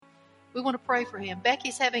We want to pray for him.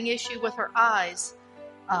 Becky's having issue with her eyes,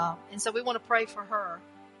 and so we want to pray for her.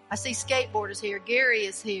 I see skateboarders here. Gary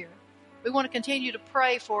is here. We want to continue to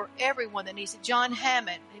pray for everyone that needs it. John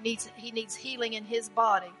Hammond, he needs healing in his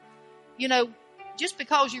body. You know, just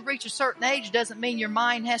because you reach a certain age doesn't mean your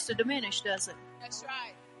mind has to diminish, does it? That's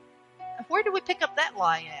right. Where do we pick up that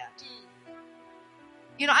lie at?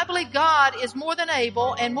 You know, I believe God is more than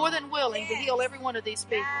able and more than willing to heal every one of these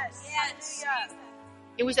people. Yes.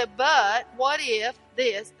 And we said, but what if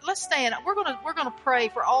this? Let's stand up. We're gonna pray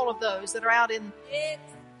for all of those that are out in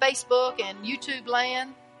Facebook and YouTube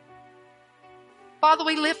land. Father,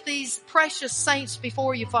 we lift these precious saints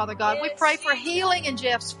before you, Father God. We pray for healing in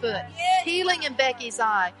Jeff's foot, healing in Becky's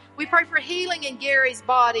eye. We pray for healing in Gary's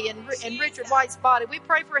body and Richard White's body. We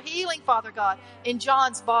pray for healing, Father God, in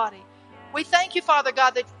John's body. We thank you, Father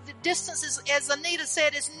God, that the distance is, as Anita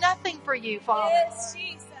said, is nothing for you, Father. Yes,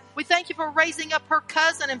 Jesus. We thank you for raising up her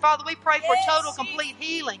cousin. And Father, we pray for total, complete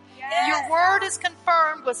healing. Yes. Your word is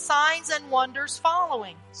confirmed with signs and wonders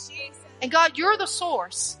following. Jesus. And God, you're the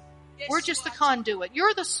source. Yes, We're just the conduit.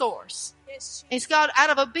 You're the source. Yes, And it's God, out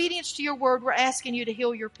of obedience to your word, we're asking you to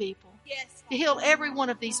heal your people. yes, To heal every one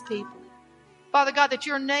of these people. Father God, that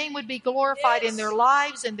your name would be glorified in their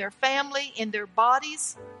lives, in their family, in their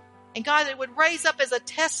bodies. And God, that it would raise up as a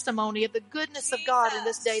testimony of the goodness of God in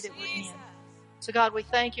this day that we're in. So God, we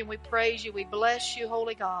thank you and we praise you. We bless you,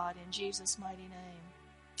 holy God, in Jesus' mighty name.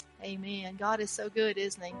 Amen. God is so good,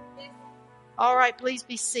 isn't he? All right, please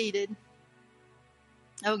be seated.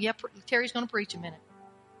 Oh, yeah, Terry's going to preach a minute.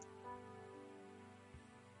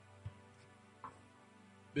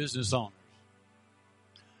 Business owners.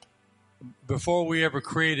 Before we ever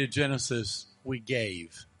created Genesis, we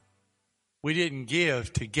gave. We didn't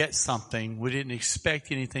give to get something. We didn't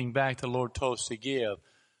expect anything back. The Lord told us to give.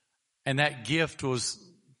 And that gift was,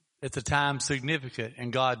 at the time, significant.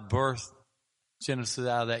 And God birthed Genesis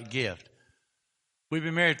out of that gift. We've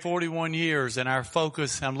been married 41 years, and our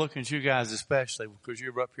focus, I'm looking at you guys especially, because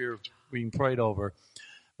you're up here being prayed over.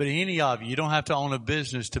 But any of you don't have to own a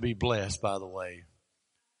business to be blessed, by the way.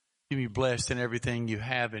 You can be blessed in everything you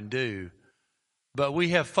have and do. But we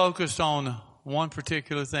have focused on one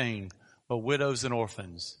particular thing, but widows and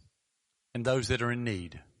orphans, and those that are in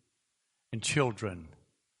need, and children.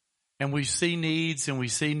 And we see needs, and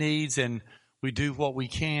we do what we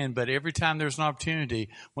can, but every time there's an opportunity,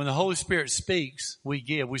 when the Holy Spirit speaks, we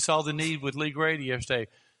give. We saw the need with Lee Grady yesterday,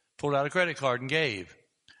 pulled out a credit card and gave.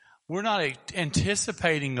 We're not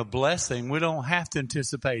anticipating a blessing. We don't have to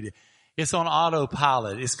anticipate it. It's on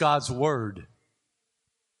autopilot. It's God's Word.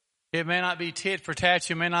 It may not be tit for tat.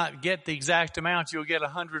 You may not get the exact amount. You'll get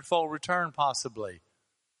 100-fold return possibly.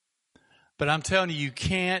 But I'm telling you, you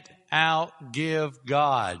can't outgive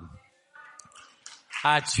God.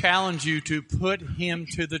 I challenge you to put him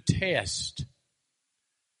to the test.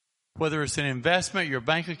 Whether it's an investment, your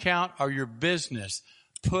bank account, or your business,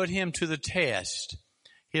 put him to the test.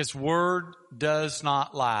 His word does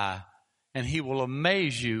not lie, and he will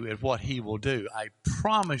amaze you at what he will do. I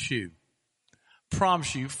promise you.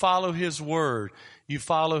 You follow his word. You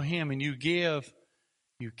follow him and you give.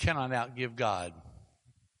 You cannot outgive God.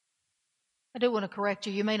 I do want to correct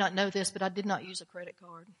you. You may not know this, but I did not use a credit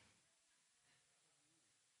card.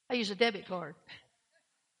 I use a debit card.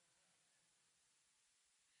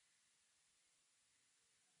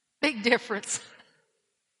 Big difference.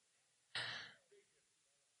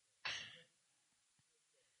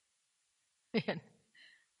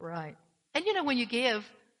 Right. And you know, when you give,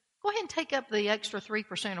 go ahead and take up the extra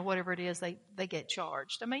 3% or whatever it is they get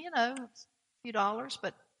charged. I mean, you know, it's a few dollars,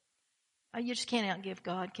 but you just can't outgive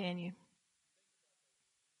God, can you?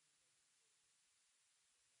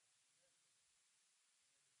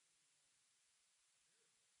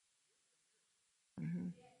 Mm-hmm.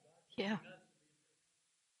 Yeah.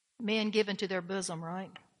 Men give into their bosom,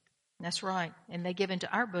 right? That's right. And they give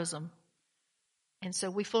into our bosom. And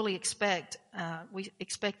so we fully expect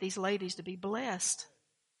these ladies to be blessed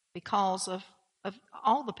because of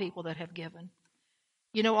all the people that have given.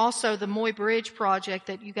 You know, also the Moy Bridge project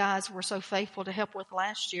that you guys were so faithful to help with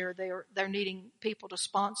last year, they're needing people to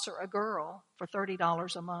sponsor a girl for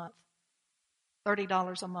 $30 a month.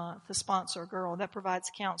 $30 a month to sponsor a girl. That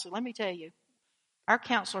provides counseling. Let me tell you, our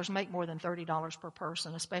counselors make more than $30 per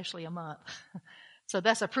person, especially a month. So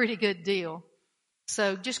that's a pretty good deal.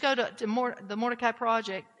 So just go to the Mordecai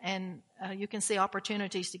Project, and you can see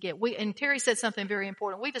opportunities to get. And Terry said something very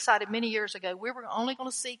important. We decided many years ago we were only going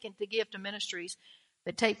to seek and to give to ministries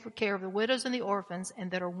that take care of the widows and the orphans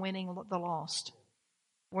and that are winning the lost.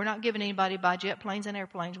 We're not giving anybody by jet planes and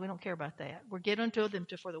airplanes. We don't care about that. We're giving to them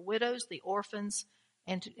for the widows, the orphans,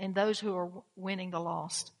 and those who are winning the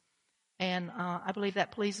lost. And I believe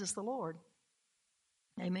that pleases the Lord.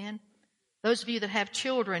 Amen. Those of you that have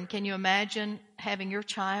children, can you imagine having your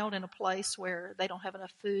child in a place where they don't have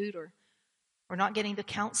enough food or not getting the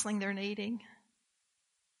counseling they're needing?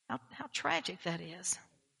 How tragic that is.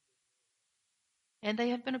 And they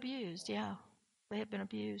have been abused. Yeah, they have been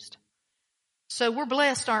abused. So we're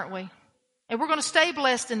blessed, aren't we? And we're going to stay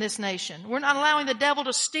blessed in this nation. We're not allowing the devil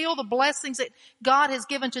to steal the blessings that God has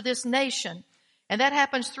given to this nation. And that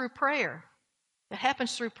happens through prayer. It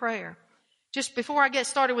happens through prayer. Just before I get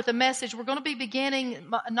started with the message, we're going to be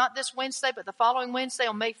beginning, not this Wednesday, but the following Wednesday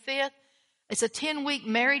on May 5th. It's a 10-week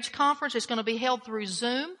marriage conference. It's going to be held through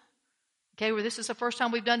Zoom. Okay, well, this is the first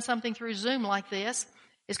time we've done something through Zoom like this.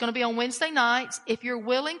 It's going to be on Wednesday nights. If you're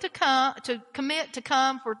willing to commit to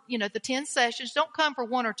come for, the 10 sessions, don't come for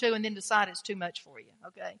 1 or 2 and then decide it's too much for you.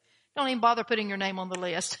 Okay. Don't even bother putting your name on the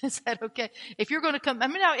list. Is that okay? If you're going to come,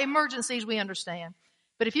 emergencies we understand.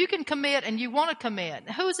 But if you can commit and you want to commit,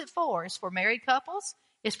 who is it for? It's for married couples.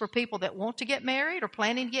 It's for people that want to get married or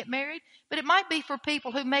planning to get married. But it might be for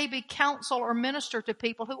people who maybe counsel or minister to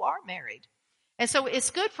people who are married. And so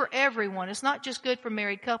it's good for everyone. It's not just good for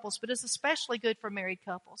married couples, but it's especially good for married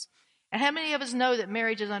couples. And how many of us know that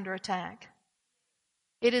marriage is under attack?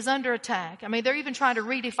 It is under attack. I mean, they're even trying to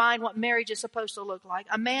redefine what marriage is supposed to look like.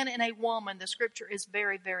 A man and a woman, the scripture is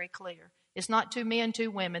very, very clear. It's not 2 men, 2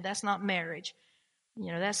 women. That's not marriage.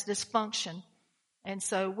 That's dysfunction. And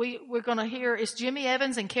so we're going to hear, it's Jimmy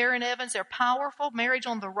Evans and Karen Evans. They're powerful. Marriage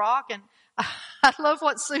on the Rock. And I love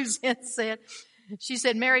what Suzanne said. She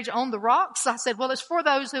said, marriage on the rocks. I said, well, it's for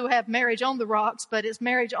those who have marriage on the rocks, but it's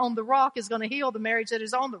marriage on the rock is going to heal the marriage that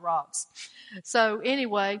is on the rocks. So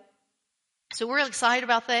anyway, so we're excited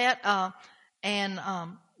about that.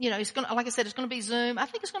 It's going to, like I said, it's going to be Zoom. I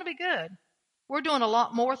think it's going to be good. We're doing a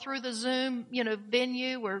lot more through the Zoom,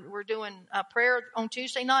 venue. We're doing prayer on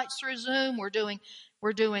Tuesday nights through Zoom. We're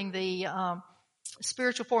doing the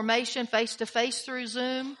spiritual formation face to face through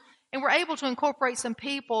Zoom, and we're able to incorporate some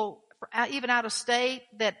people even out of state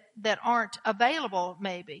that aren't available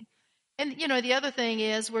maybe. And the other thing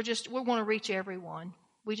is we want to reach everyone.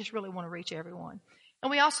 We just really want to reach everyone. And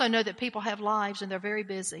we also know that people have lives and they're very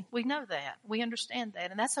busy. We know that. We understand that.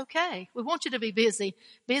 And that's okay. We want you to be busy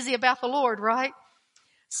about the Lord, right?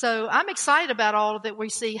 So I'm excited about all that we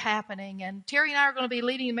see happening. And Terry and I are going to be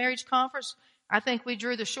leading a marriage conference. I think we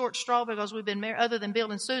drew the short straw because we've been married, other than Bill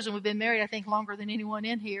and Susan, we've been married, I think, longer than anyone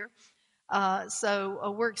in here.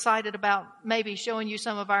 So we're excited about maybe showing you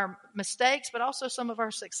some of our mistakes, but also some of our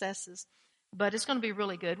successes. But it's going to be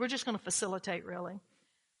really good. We're just going to facilitate, really.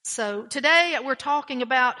 So today we're talking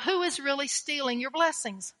about who is really stealing your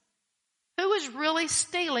blessings. Who is really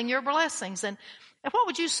stealing your blessings? And what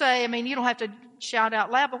would you say? I mean, you don't have to shout out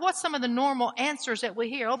loud, but what's some of the normal answers that we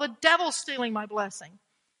hear? Oh, the devil's stealing my blessing.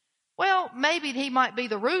 Well, maybe he might be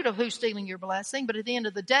the root of who's stealing your blessing, but at the end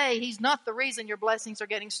of the day, he's not the reason your blessings are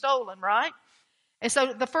getting stolen, right? And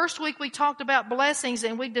so the first week we talked about blessings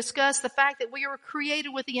and we discussed the fact that we were created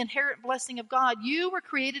with the inherent blessing of God. You were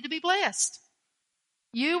created to be blessed.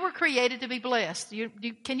 You were created to be blessed.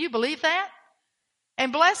 Can you believe that?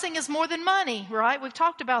 And blessing is more than money, right? We've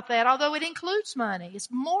talked about that, although it includes money. It's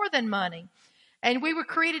more than money. And we were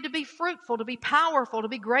created to be fruitful, to be powerful, to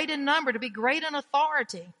be great in number, to be great in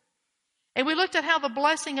authority. And we looked at how the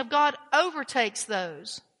blessing of God overtakes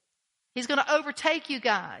those. He's going to overtake you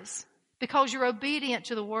guys because you're obedient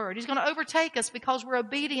to the Word. He's going to overtake us because we're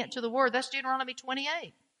obedient to the Word. That's Deuteronomy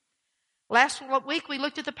 28. Last week we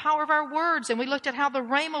looked at the power of our words, and we looked at how the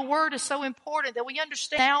Rhema word is so important that we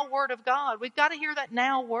understand the now word of God. We've got to hear that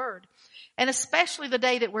now word, and especially the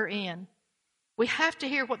day that we're in. We have to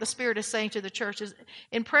hear what the Spirit is saying to the churches.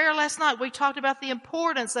 In prayer last night, we talked about the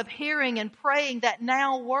importance of hearing and praying that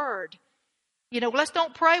now word. Let's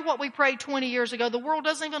don't pray what we prayed 20 years ago. The world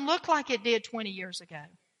doesn't even look like it did 20 years ago.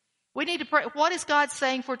 We need to pray. What is God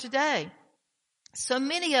saying for today? So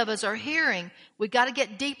many of us are hearing, we've got to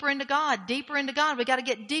get deeper into God, deeper into God. We've got to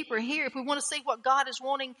get deeper here. If we want to see what God is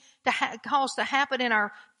wanting to cause to happen in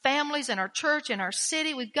our families, in our church, in our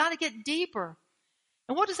city, we've got to get deeper.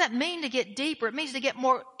 And what does that mean to get deeper? It means to get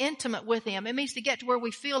more intimate with Him. It means to get to where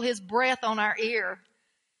we feel His breath on our ear.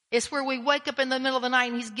 It's where we wake up in the middle of the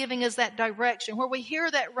night and He's giving us that direction, where we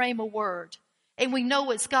hear that Rhema word and we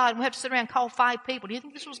know it's God. We have to sit around and call 5 people. Do you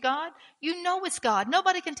think this was God? You know it's God.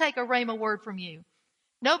 Nobody can take a Rhema word from you.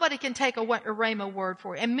 Nobody can take a Rhema word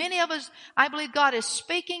for you. And many of us, I believe God is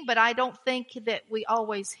speaking, but I don't think that we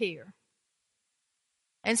always hear.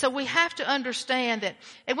 And so we have to understand that,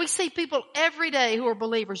 and we see people every day who are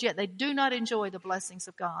believers, yet they do not enjoy the blessings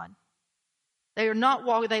of God. They are not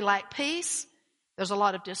walking, they lack peace. There's a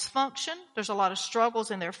lot of dysfunction. There's a lot of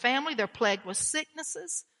struggles in their family. They're plagued with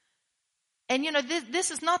sicknesses. And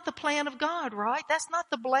this is not the plan of God, right? That's not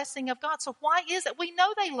the blessing of God. So why is it? We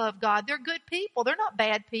know they love God. They're good people. They're not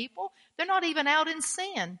bad people. They're not even out in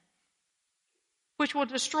sin, which will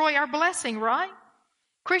destroy our blessing, right?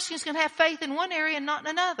 Christians can have faith in one area and not in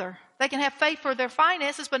another. They can have faith for their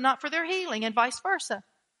finances, but not for their healing, and vice versa.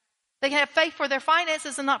 They can have faith for their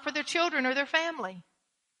finances and not for their children or their family.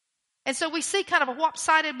 And so we see kind of a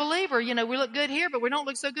lopsided believer. We look good here, but we don't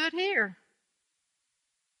look so good here.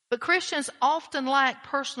 But Christians often lack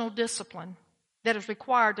personal discipline that is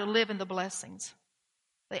required to live in the blessings.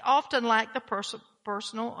 They often lack the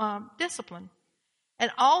personal discipline.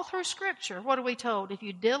 And all through Scripture, what are we told? If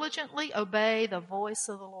you diligently obey the voice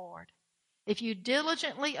of the Lord. If you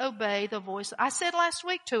diligently obey the voice. I said last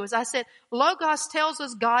week to us, I said, Logos tells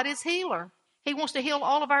us God is healer. He wants to heal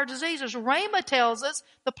all of our diseases. Rhema tells us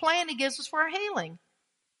the plan He gives us for our healing.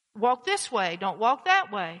 Walk this way, don't walk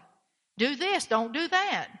that way. Do this, don't do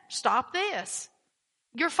that. Stop this.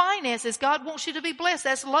 Your finances, God wants you to be blessed.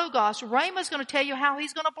 That's Logos. Rhema is going to tell you how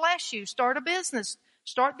He's going to bless you. Start a business.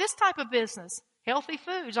 Start this type of business. Healthy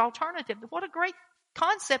foods, alternative. What a great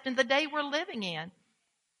concept in the day we're living in.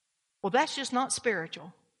 Well, that's just not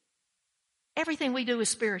spiritual. Everything we do is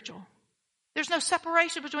spiritual. There's no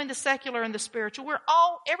separation between the secular and the spiritual.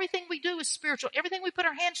 Everything we do is spiritual. Everything we put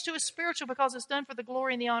our hands to is spiritual because it's done for the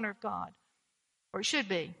glory and the honor of God. Or it should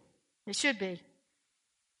be. It should be.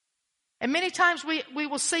 And many times we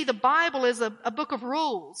will see the Bible as a book of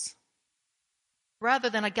rules rather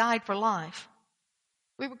than a guide for life.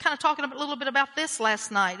 We were kind of talking a little bit about this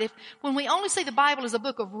last night. When we only see the Bible as a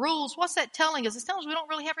book of rules, what's that telling us? It's telling us we don't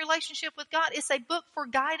really have a relationship with God. It's a book for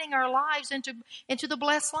guiding our lives into the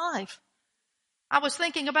blessed life. I was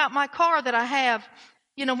thinking about my car that I have.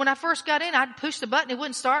 When I first got in, I'd push the button, it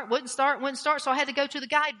wouldn't start, so I had to go to the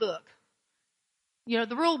guidebook.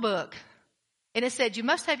 The rule book. And it said, you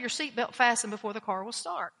must have your seatbelt fastened before the car will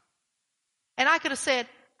start. And I could have said,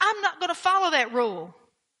 I'm not going to follow that rule.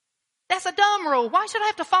 That's a dumb rule. Why should I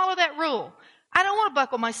have to follow that rule? I don't want to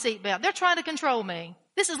buckle my seatbelt. They're trying to control me.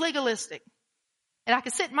 This is legalistic. And I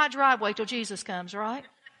can sit in my driveway till Jesus comes, right?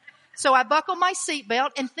 So I buckle my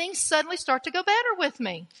seatbelt and things suddenly start to go better with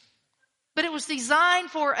me. But it was designed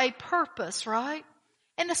for a purpose, right?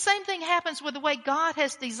 And the same thing happens with the way God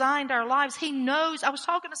has designed our lives. He knows. I was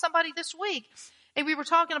talking to somebody this week, and we were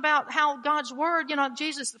talking about how God's Word,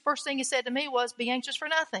 Jesus, the first thing He said to me was, be anxious for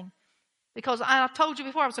nothing. Because I told you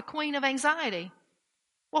before, I was a queen of anxiety.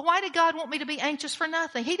 Well, why did God want me to be anxious for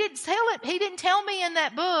nothing? He didn't tell it. He didn't tell me in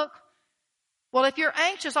that book, well, if you're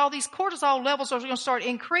anxious, all these cortisol levels are going to start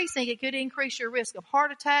increasing. It could increase your risk of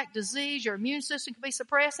heart attack, disease, your immune system could be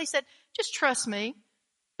suppressed. He said, just trust me.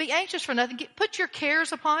 Be anxious for nothing. Put your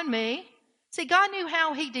cares upon me. See, God knew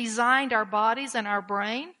how He designed our bodies and our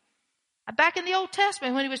brain. Back in the Old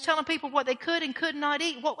Testament, when He was telling people what they could and could not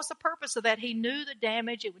eat, what was the purpose of that? He knew the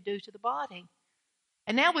damage it would do to the body.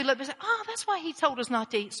 And now we look and say, that's why He told us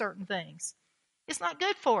not to eat certain things. It's not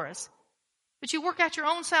good for us. But you work out your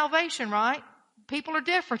own salvation, right? People are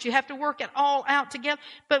different. You have to work it all out together.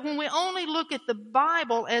 But when we only look at the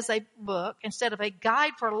Bible as a book instead of a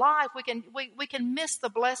guide for life, we can miss the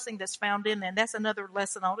blessing that's found in there. And that's another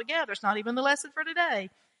lesson altogether. It's not even the lesson for today,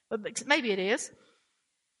 but maybe it is.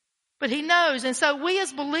 But He knows. And so we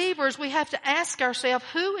as believers, we have to ask ourselves,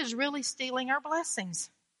 who is really stealing our blessings?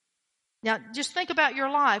 Now, just think about your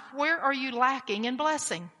life. Where are you lacking in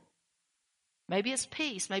blessing? Maybe it's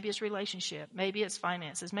peace. Maybe it's relationship. Maybe it's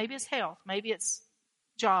finances. Maybe it's health. Maybe it's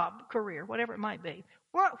job, career, whatever it might be.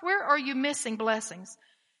 Where are you missing blessings?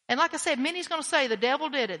 And like I said, many's going to say the devil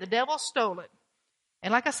did it. The devil stole it.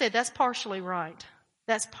 And like I said, that's partially right.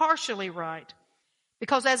 That's partially right.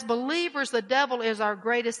 Because as believers, the devil is our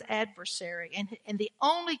greatest adversary. And the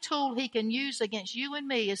only tool he can use against you and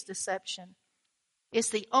me is deception.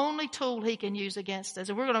 It's the only tool he can use against us.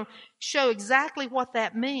 And we're going to show exactly what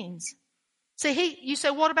that means. See, you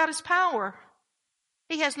say, what about his power?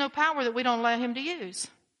 He has no power that we don't allow him to use.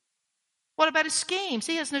 What about his schemes?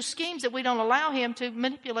 He has no schemes that we don't allow him to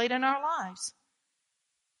manipulate in our lives.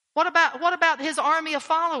 What about his army of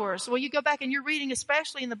followers? Well, you go back and you're reading,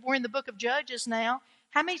 especially we're in the book of Judges now.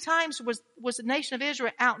 How many times was the nation of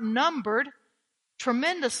Israel outnumbered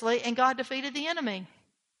tremendously and God defeated the enemy?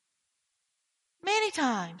 Many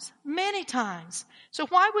times. So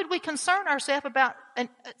why would we concern ourselves about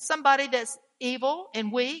somebody that's evil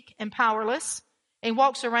and weak and powerless and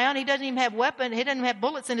walks around? He doesn't even have weapon. He doesn't have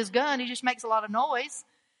bullets in his gun. He just makes a lot of noise.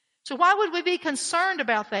 So why would we be concerned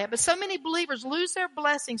about that? But so many believers lose their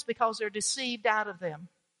blessings because they're deceived out of them.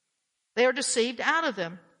 They are deceived out of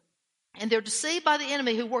them. And they're deceived by the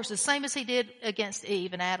enemy who works the same as he did against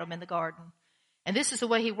Eve and Adam in the garden. And this is the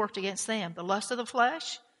way he worked against them. The lust of the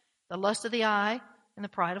flesh, the lust of the eye, and the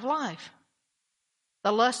pride of life.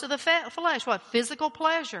 The lust of the flesh, what? Physical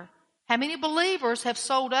pleasure. How many believers have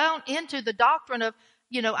sold out into the doctrine of,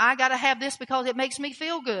 I got to have this because it makes me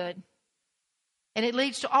feel good. And it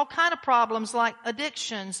leads to all kind of problems like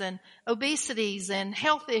addictions and obesities and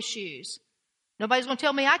health issues. Nobody's going to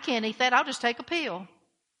tell me I can't eat that. I'll just take a pill.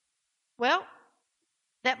 Well,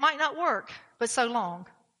 that might not work, but so long.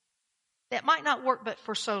 That might not work, but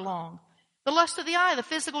for so long. The lust of the eye, the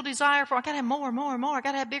physical desire for, I got to have more and more and more. I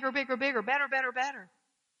got to have bigger, bigger, bigger, better, better, better.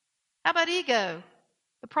 How about ego?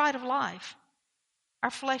 The pride of life.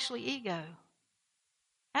 Our fleshly ego.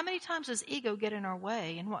 How many times does ego get in our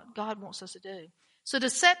way in what God wants us to do? So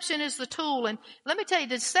deception is the tool. And let me tell you,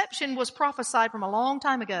 deception was prophesied from a long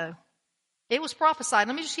time ago. It was prophesied.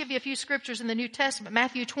 Let me just give you a few scriptures in the New Testament.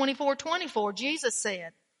 Matthew 24:24, Jesus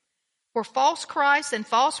said, "For false Christs and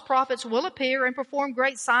false prophets will appear and perform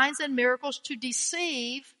great signs and miracles to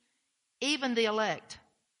deceive even the elect,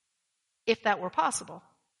 if that were possible."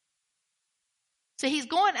 So he's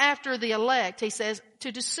going after the elect, he says,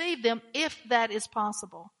 to deceive them if that is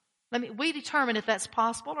possible. We determine if that's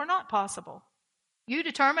possible or not possible. You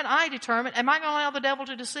determine, I determine. Am I going to allow the devil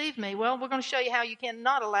to deceive me? Well, we're going to show you how you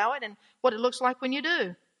cannot allow it and what it looks like when you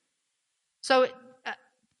do. So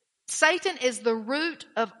Satan is the root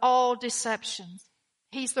of all deception.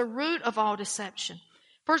 He's the root of all deception.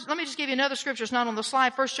 First, let me just give you another scripture. It's not on the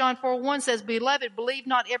slide. 1 John 4:1 says, "Beloved, believe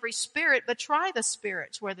not every spirit, but try the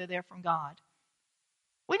spirits, whether they're from God."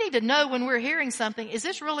 We need to know when we're hearing something, is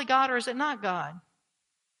this really God or is it not God?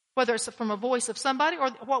 Whether it's from a voice of somebody or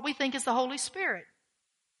what we think is the Holy Spirit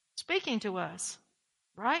speaking to us,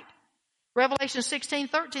 right? Revelation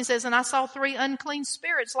 16:13 says, "And I saw 3 unclean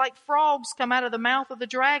spirits like frogs come out of the mouth of the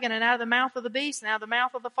dragon and out of the mouth of the beast and out of the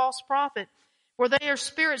mouth of the false prophet, for they are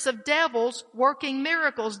spirits of devils working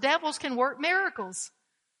miracles." Devils can work miracles.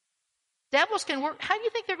 Devils can work. How do you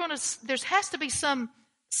think they're going to, there has to be some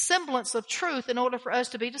semblance of truth in order for us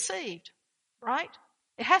to be deceived, right?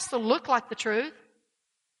 It has to look like the truth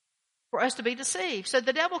for us to be deceived. So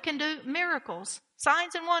the devil can do miracles,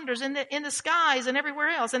 signs and wonders in the skies and everywhere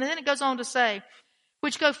else. And then it goes on to say,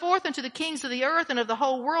 "Which go forth unto the kings of the earth and of the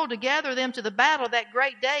whole world to gather them to the battle of that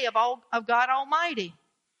great day of God Almighty."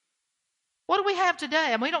 What do we have today?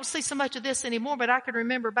 I mean, we don't see so much of this anymore, but I can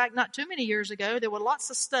remember back not too many years ago, there were lots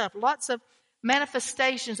of stuff, lots of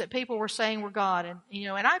manifestations that people were saying were God. And,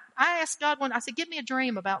 and I asked God I said, give me a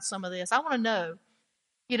dream about some of this. I want to know.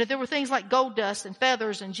 There were things like gold dust and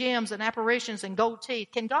feathers and gems and apparitions and gold teeth.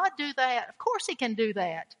 Can God do that? Of course he can do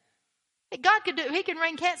that. He can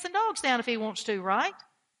rain cats and dogs down if he wants to, right?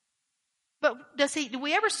 But do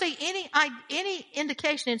we ever see any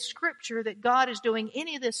indication in Scripture that God is doing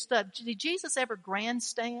any of this stuff? Did Jesus ever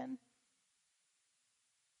grandstand?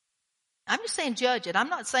 I'm just saying judge it. I'm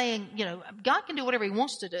not saying, God can do whatever he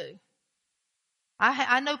wants to do.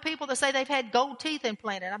 I know people that say they've had gold teeth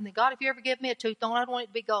implanted. I mean, God, if you ever give me a tooth, I'd want it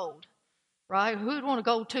to be gold, right? Who'd want a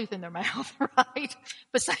gold tooth in their mouth, right?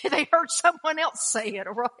 But say they heard someone else say it,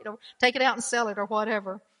 or take it out and sell it or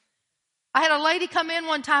whatever. I had a lady come in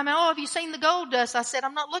one time, and, have you seen the gold dust? I said,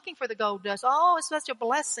 I'm not looking for the gold dust. Oh, it's such a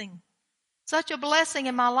blessing. Such a blessing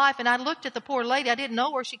in my life. And I looked at the poor lady. I didn't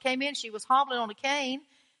know her. She came in. She was hobbling on a cane.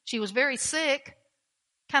 She was very sick,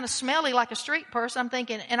 kind of smelly like a street person. I'm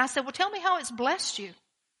thinking, and I said, well, tell me how it's blessed you.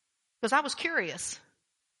 Because I was curious.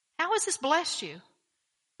 How has this blessed you?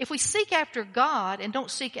 If we seek after God and don't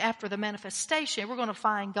seek after the manifestation, we're going to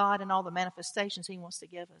find God in all the manifestations he wants to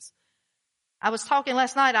give us. I was talking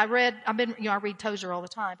last night, I read Tozer all the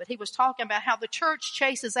time, but he was talking about how the church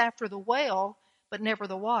chases after the well, but never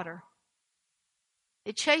the water.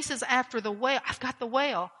 It chases after the well. I've got the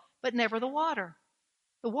well, but never the water.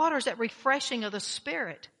 The water is that refreshing of the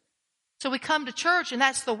Spirit. So we come to church and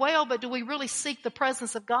that's the well, but do we really seek the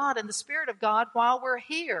presence of God and the Spirit of God while we're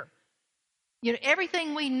here?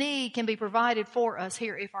 Everything we need can be provided for us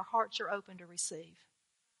here if our hearts are open to receive.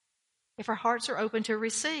 If our hearts are open to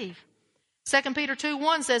receive. 2 Peter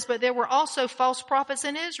 2:1 says, "But there were also false prophets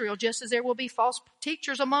in Israel, just as there will be false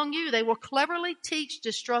teachers among you. They will cleverly teach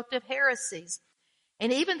destructive heresies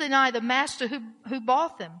and even deny the master who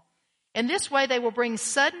bought them. In this way, they will bring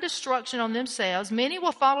sudden destruction on themselves. Many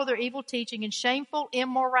will follow their evil teaching and shameful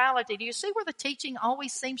immorality." Do you see where the teaching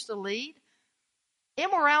always seems to lead?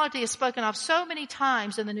 Immorality is spoken of so many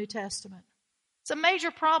times in the New Testament. It's a major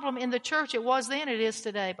problem in the church. It was then, it is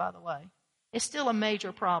today, by the way. It's still a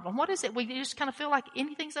major problem. What is it? We just kind of feel like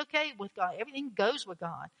anything's okay with God. Everything goes with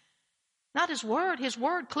God. Not His Word. His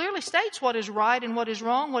Word clearly states what is right and what is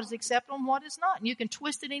wrong, what is acceptable and what is not. And you can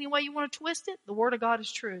twist it any way you want to twist it. The Word of God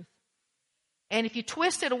is truth. And if you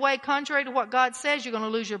twist it away contrary to what God says, you're going to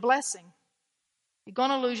lose your blessing. You're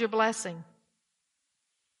going to lose your blessing.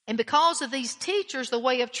 And because of these teachers, the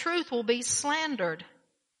way of truth will be slandered.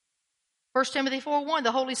 1 Timothy 4:1,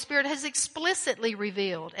 the Holy Spirit has explicitly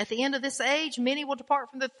revealed, at the end of this age, many will depart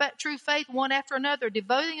from the true faith one after another,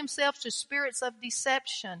 devoting themselves to spirits of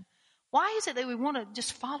deception. Why is it that we want to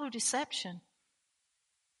just follow deception?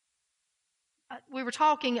 We were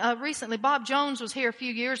talking recently, Bob Jones was here a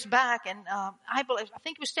few years back, and I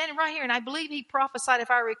think he was standing right here, and I believe he prophesied, if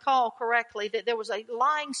I recall correctly, that there was a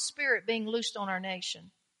lying spirit being loosed on our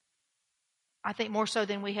nation. I think more so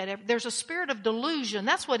than we had ever. There's a spirit of delusion.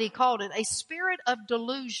 That's what he called it, a spirit of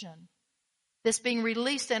delusion that's being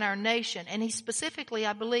released in our nation. And he specifically,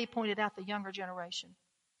 I believe, pointed out the younger generation.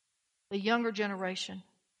 The younger generation.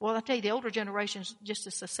 Well, I tell you, the older generation is just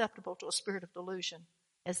as susceptible to a spirit of delusion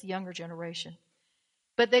as the younger generation.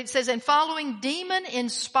 But it says, and following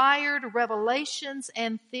demon-inspired revelations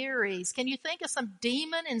and theories. Can you think of some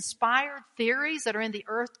demon-inspired theories that are in the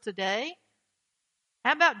earth today?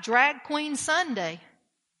 How about Drag Queen Sunday?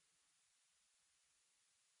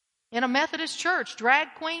 In a Methodist church, Drag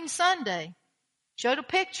Queen Sunday. Showed a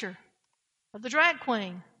picture of the drag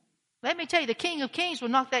queen. Let me tell you, the King of Kings will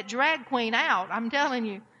knock that drag queen out. I'm telling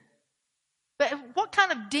you. But what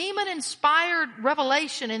kind of demon-inspired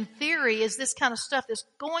revelation and theory is this kind of stuff that's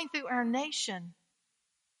going through our nation?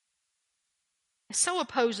 It so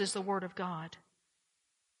opposes the Word of God.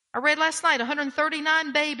 I read last night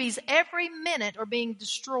 139 babies every minute are being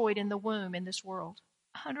destroyed in the womb in this world.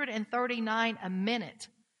 139 a minute.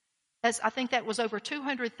 I think that was over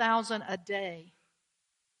 200,000 a day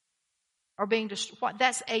are being destroyed.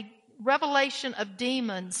 That's a revelation of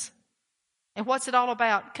demons. And what's it all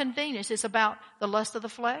about? Convenience. It's about the lust of the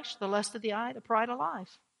flesh, the lust of the eye, the pride of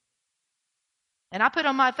life. And I put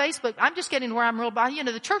on my Facebook, I'm just getting where I'm real by.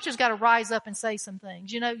 The church has got to rise up and say some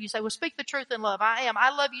things. You say, well, speak the truth in love. I am. I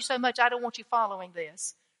love you so much, I don't want you following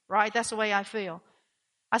this. Right? That's the way I feel.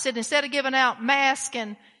 I said, instead of giving out masks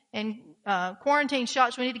and quarantine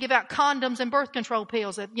shots, we need to give out condoms and birth control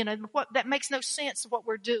pills. That makes no sense of what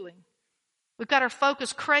we're doing. We've got our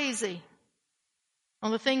focus crazy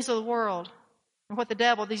on the things of the world and what the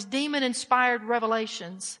devil, these demon-inspired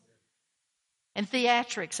revelations and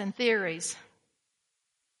theatrics and theories.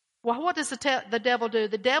 Well, what does the devil do?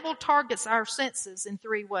 The devil targets our senses in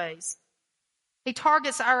three ways. He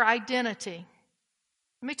targets our identity.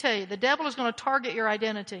 Let me tell you, the devil is going to target your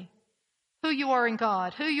identity. Who you are in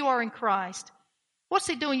God, who you are in Christ. What's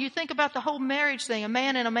he doing? You think about the whole marriage thing, a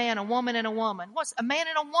man, a woman and a woman. A man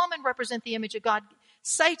and a woman represent the image of God.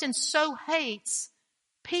 Satan so hates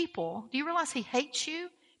people. Do you realize he hates you?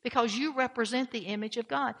 Because you represent the image of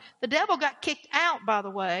God. The devil got kicked out, by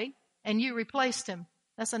the way, and you replaced him.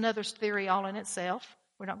 That's another theory all in itself.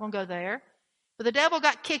 We're not going to go there. But the devil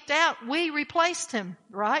got kicked out. We replaced him,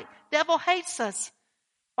 right? Devil hates us.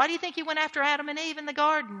 Why do you think he went after Adam and Eve in the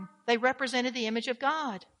garden? They represented the image of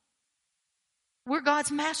God. We're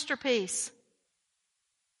God's masterpiece.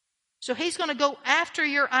 So he's going to go after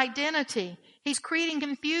your identity. He's creating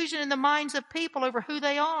confusion in the minds of people over who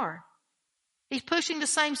they are. He's pushing the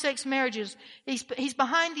same-sex marriages. He's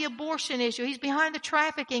behind the abortion issue. He's behind the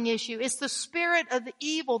trafficking issue. It's the spirit of the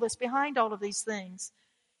evil that's behind all of these things.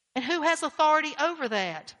 And who has authority over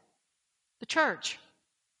that? The church.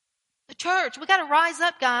 The church. We got to rise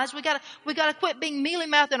up, guys. We got to quit being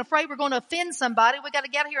mealy-mouthed and afraid we're going to offend somebody. We got to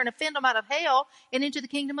get out here and offend them out of hell and into the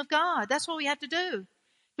kingdom of God. That's what we have to do.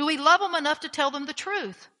 Do we love them enough to tell them the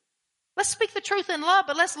truth? Let's speak the truth in love,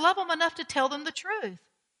 but let's love them enough to tell them the truth.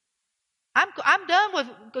 I'm done with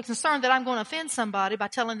the concern that I'm going to offend somebody by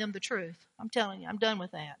telling them the truth. I'm telling you, I'm done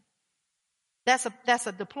with that. That's a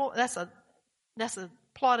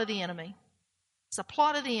plot of the enemy. It's a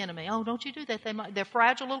plot of the enemy. Oh, don't you do that. They're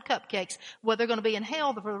fragile little cupcakes. Well, they're going to be in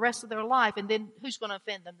hell for the rest of their life, and then who's going to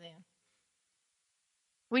offend them then?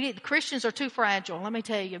 Christians are too fragile, let me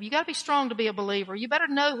tell you. You got to be strong to be a believer. You better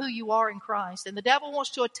know who you are in Christ. And the devil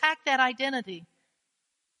wants to attack that identity.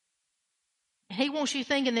 He wants you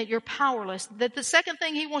thinking that you're powerless. That the second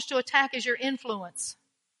thing he wants to attack is your influence.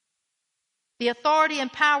 The authority and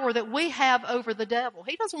power that we have over the devil.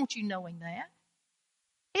 He doesn't want you knowing that.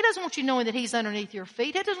 He doesn't want you knowing that he's underneath your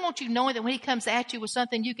feet. He doesn't want you knowing that when he comes at you with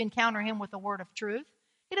something, you can counter him with a word of truth.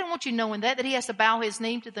 He doesn't want you knowing that he has to bow his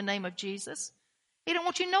knee to the name of Jesus. He doesn't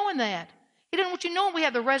want you knowing that. He doesn't want you knowing we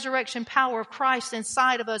have the resurrection power of Christ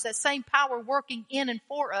inside of us, that same power working in and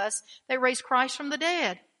for us that raised Christ from the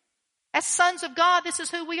dead. As sons of God, this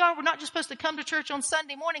is who we are. We're not just supposed to come to church on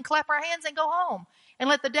Sunday morning, clap our hands, and go home and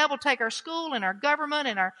let the devil take our school and our government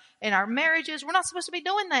and our marriages. We're not supposed to be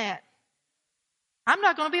doing that. I'm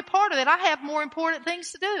not going to be a part of it. I have more important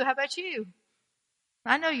things to do. How about you?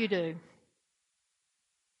 I know you do.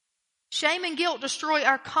 Shame and guilt destroy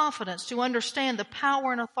our confidence to understand the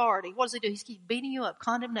power and authority. What does he do? He keeps beating you up.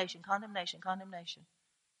 Condemnation, condemnation, condemnation.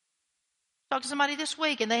 Talked to somebody this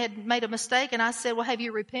week and they had made a mistake and I said, well, have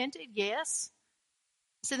you repented? Yes.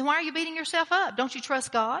 I said, then why are you beating yourself up? Don't you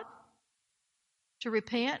trust God to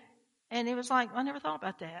repent? And it was like, I never thought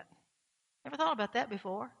about that. Never thought about that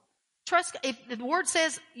before. Trust. If the word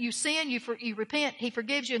says you sin, you repent, he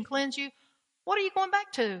forgives you and cleanses you, what are you going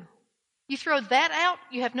back to? You throw that out,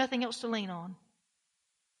 you have nothing else to lean on.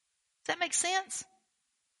 Does that make sense?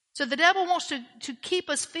 So the devil wants to keep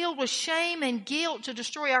us filled with shame and guilt to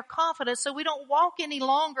destroy our confidence so we don't walk any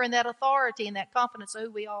longer in that authority and that confidence of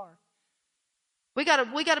who we are. We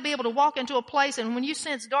gotta be able to walk into a place, and when you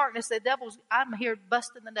sense darkness, I'm here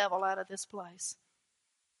busting the devil out of this place.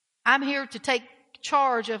 I'm here to take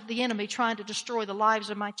charge of the enemy trying to destroy the lives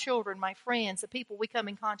of my children, my friends, the people we come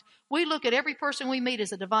in contact. We look at every person we meet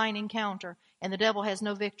as a divine encounter, and the devil has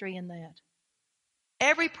no victory in that.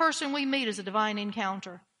 Every person we meet is a divine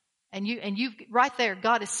encounter. And you right there,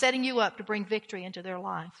 God is setting you up to bring victory into their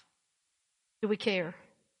life. Do we care?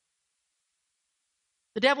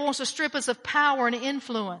 The devil wants to strip us of power and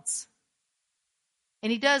influence.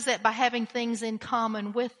 And he does that by having things in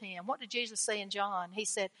common with him. What did Jesus say in John? He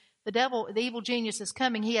said, the evil genius is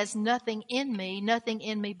coming. He has nothing in me. Nothing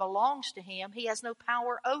in me belongs to him. He has no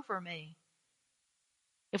power over me.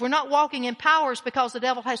 If we're not walking in power, it's because the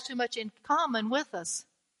devil has too much in common with us.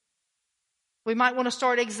 We might want to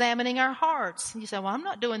start examining our hearts. You say, well, I'm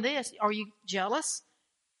not doing this. Are you jealous?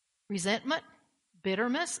 Resentment?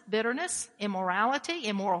 Bitterness? Immorality?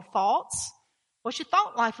 Immoral thoughts? What's your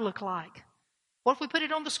thought life look like? What if we put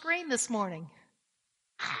it on the screen this morning?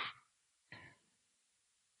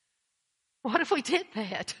 What if we did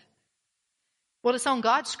that? Well, it's on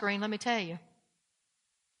God's screen, let me tell you.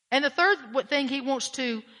 And the third thing he wants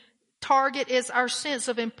to target is our sense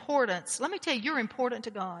of importance. Let me tell you, you're important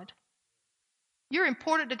to God. You're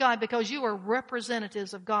important to God because you are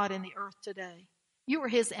representatives of God in the earth today. You are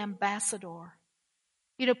his ambassador.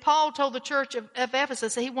 You know, Paul told the church of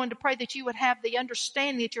Ephesus that he wanted to pray that you would have the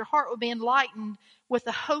understanding that your heart would be enlightened with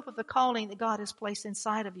the hope of the calling that God has placed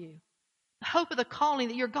inside of you. The hope of the calling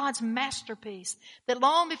that you're God's masterpiece. That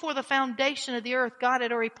long before the foundation of the earth, God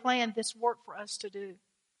had already planned this work for us to do.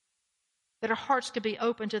 That our hearts could be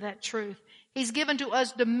open to that truth. He's given to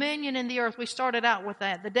us dominion in the earth. We started out with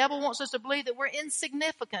that. The devil wants us to believe that we're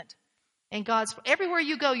insignificant in God's. Everywhere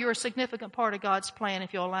you go, you're a significant part of God's plan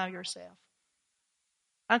if you'll allow yourself.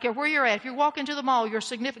 I don't care where you're at. If you're walking to the mall, you're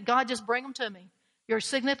significant. God, just bring them to me. You're a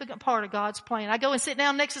significant part of God's plan. I go and sit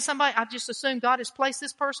down next to somebody. I just assume God has placed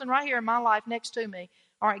this person right here in my life next to me.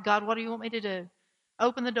 All right, God, what do you want me to do?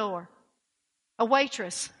 Open the door. A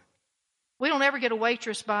waitress. We don't ever get a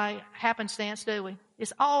waitress by happenstance, do we?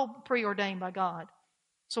 It's all preordained by God.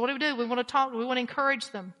 So what do? We want to talk. We want to encourage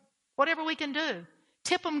them. Whatever we can do.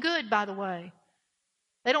 Tip them good, by the way.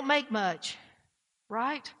 They don't make much,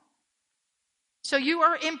 right? So you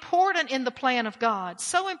are important in the plan of God.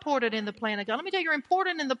 So important in the plan of God. Let me tell you, you're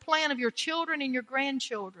important in the plan of your children and your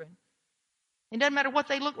grandchildren. It doesn't matter what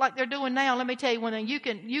they look like they're doing now. Let me tell you one thing.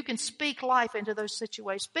 You can speak life into those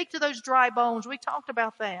situations. Speak to those dry bones. We talked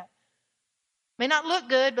about that. May not look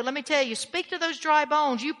good, but let me tell you, speak to those dry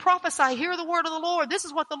bones. You prophesy, hear the word of the Lord. This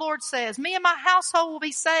is what the Lord says. Me and my household will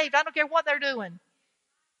be saved. I don't care what they're doing.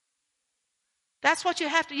 That's what you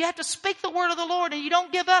have to speak the word of the Lord, and you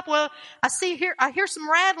don't give up. Well, I hear some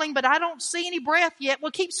rattling, but I don't see any breath yet. Well,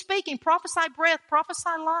 keep speaking. Prophesy breath, prophesy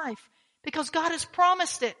life, because God has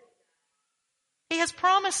promised it. He has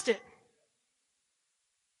promised it.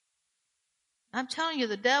 I'm telling you,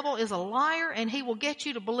 the devil is a liar, and he will get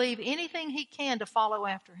you to believe anything he can to follow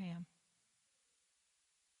after him.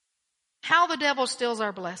 How the devil steals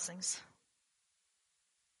our blessings.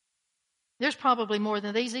 There's probably more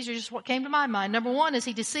than these. These are just what came to my mind. Number one is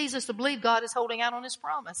he deceives us to believe God is holding out on his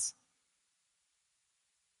promise.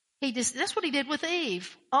 That's what he did with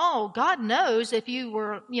Eve. Oh, God knows if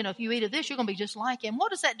you eat of this, you're going to be just like him.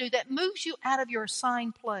 What does that do? That moves you out of your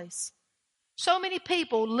assigned place. So many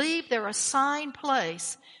people leave their assigned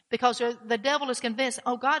place because the devil is convinced,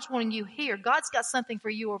 oh, God's wanting you here. God's got something for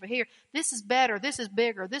you over here. This is better. This is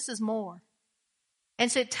bigger. This is more.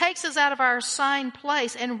 And so it takes us out of our assigned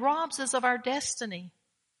place and robs us of our destiny.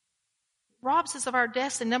 Robs us of our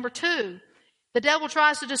destiny. Number two, the devil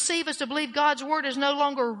tries to deceive us to believe God's word is no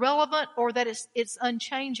longer relevant or that it's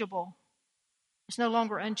unchangeable. It's no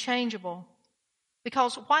longer unchangeable.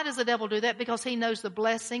 Because why does the devil do that? Because he knows the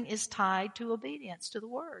blessing is tied to obedience to the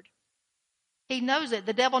Word. He knows it.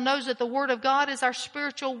 The devil knows that the Word of God is our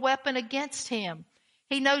spiritual weapon against him.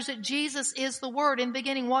 He knows that Jesus is the Word. In the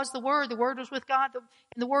beginning was the Word was with God,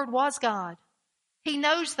 and the Word was God. He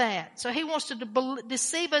knows that. So he wants to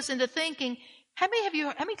deceive us into thinking, how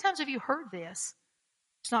many times have you heard this?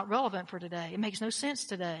 It's not relevant for today. It makes no sense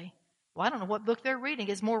today. Well, I don't know what book they're reading.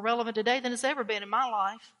 It's more relevant today than it's ever been in my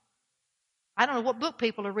life. I don't know what book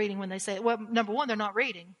people are reading when they say it. Well, number one, they're not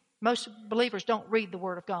reading. Most believers don't read the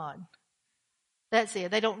Word of God. That's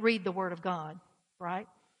it. They don't read the Word of God, right?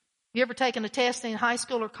 You ever taken a test in high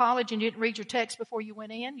school or college and you didn't read your text before you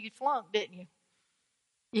went in? You flunked, didn't you?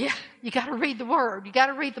 Yeah, you got to read the Word. You got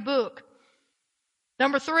to read the book.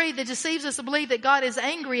 Number 3, that deceives us to believe that God is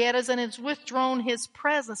angry at us and has withdrawn His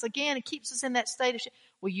presence. Again, it keeps us in that state of,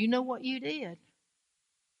 well, you know what you did.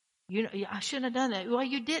 You know, I shouldn't have done that. Well,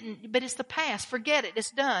 you didn't, but it's the past. Forget it. It's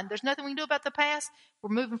done. There's nothing we can do about the past. We're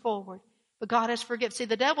moving forward. But God has forgiven. See,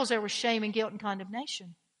 the devil's there with shame and guilt and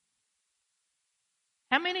condemnation.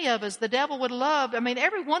 How many of us the devil would love? I mean,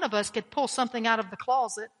 every one of us could pull something out of the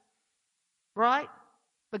closet, right?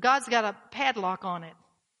 But God's got a padlock on it.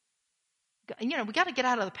 You know, we got to get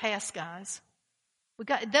out of the past, guys.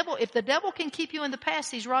 If the devil can keep you in the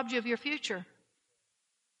past, he's robbed you of your future.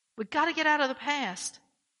 We've got to get out of the past.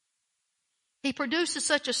 He produces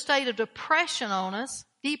such a state of depression on us.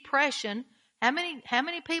 Depression. How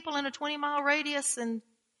many people in a 20-mile radius and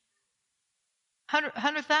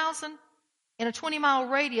 100,000 in a 20-mile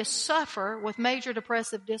radius suffer with major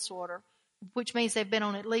depressive disorder, which means they've been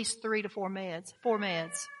on at least 3 to 4 meds,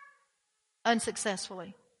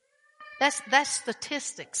 unsuccessfully. That's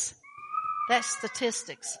statistics. That's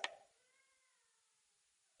statistics.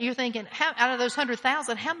 You're thinking, out of those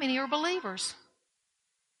 100,000, how many are believers?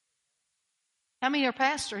 How many are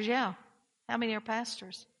pastors? Yeah. How many are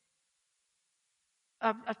pastors?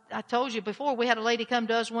 I told you before, we had a lady come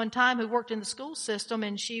to us one time who worked in the school system,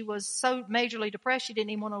 and she was so majorly depressed she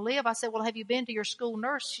didn't even want to live. I said, well, have you been to your school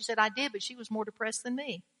nurse? She said, I did, but she was more depressed than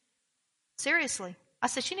me. Seriously. I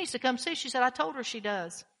said, she needs to come see. She said, I told her she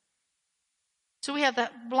does. So we have the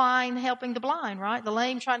blind helping the blind, right? The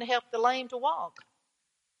lame trying to help the lame to walk.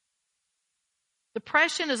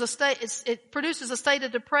 Depression is a state, it produces a state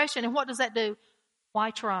of depression, and what does that do? Why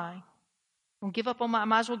try? I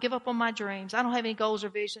might as well give up on my dreams. I don't have any goals or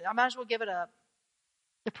visions. I might as well give it up.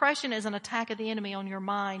 Depression is an attack of the enemy on your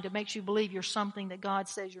mind. It makes you believe you're something that God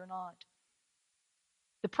says you're not.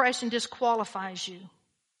 Depression disqualifies you.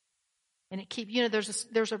 And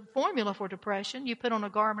there's a formula for depression. You put on a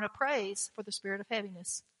garment of praise for the spirit of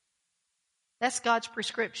heaviness. That's God's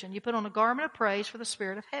prescription. You put on a garment of praise for the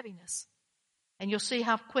spirit of heaviness. And you'll see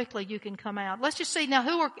how quickly you can come out. Let's just see now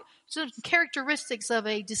who are some characteristics of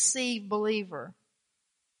a deceived believer.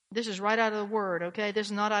 This is right out of the Word, okay? This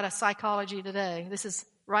is not out of psychology today. This is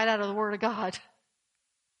right out of the Word of God.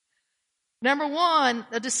 Number 1,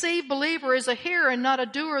 a deceived believer is a hearer and not a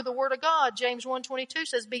doer of the Word of God. James 1:22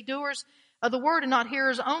 says, be doers of the Word and not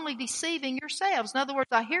hearers only, deceiving yourselves. In other words,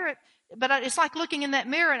 I hear it, but it's like looking in that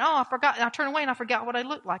mirror and, I forgot. I turn away and I forgot what I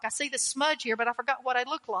look like. I see the smudge here, but I forgot what I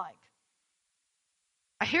look like.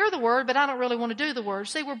 I hear the Word, but I don't really want to do the Word.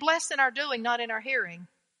 See, we're blessed in our doing, not in our hearing.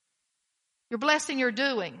 You're blessed in your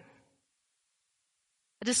doing.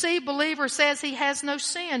 A deceived believer says he has no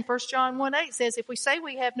sin. 1 John 1:8 says, if we say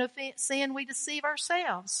we have no sin, we deceive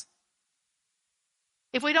ourselves.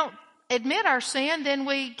 If we don't admit our sin, then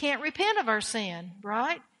we can't repent of our sin,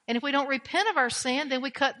 right? And if we don't repent of our sin, then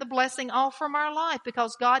we cut the blessing off from our life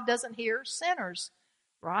because God doesn't hear sinners,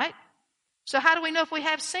 right? So how do we know if we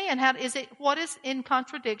have sin? What is in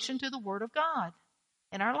contradiction to the Word of God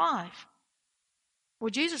in our life? Well,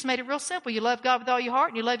 Jesus made it real simple. You love God with all your heart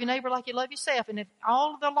and you love your neighbor like you love yourself. And if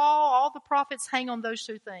all the law, all the prophets hang on those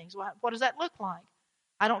 2 things, well, what does that look like?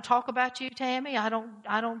 I don't talk about you, Tammy. I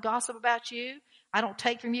don't gossip about you. I don't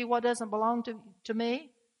take from you what doesn't belong to me.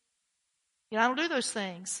 You know, I don't do those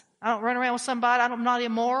things. I don't run around with somebody. I'm not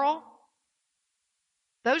immoral.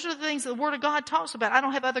 Those are the things that the Word of God talks about. I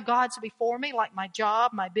don't have other gods before me, like my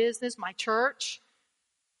job, my business, my church,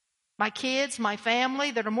 my kids, my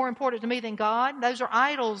family, that are more important to me than God. Those are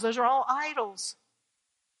idols. Those are all idols.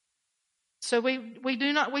 So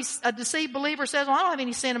a deceived believer says, well, I don't have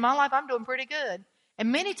any sin in my life. I'm doing pretty good.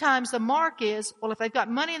 And many times the mark is, well, if they've got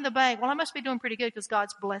money in the bank, well, I must be doing pretty good because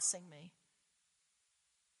God's blessing me.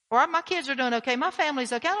 Or my kids are doing okay. My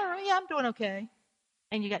family's okay. I'm doing okay.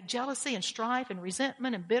 And you got jealousy and strife and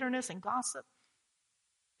resentment and bitterness and gossip,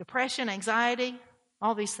 depression, anxiety,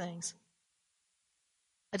 all these things.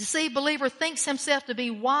 A deceived believer thinks himself to be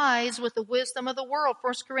wise with the wisdom of the world.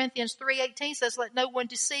 1 Corinthians 3:18 says, let no one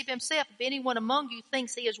deceive himself. If anyone among you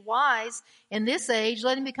thinks he is wise in this age,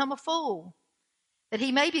 let him become a fool, that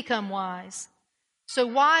he may become wise. So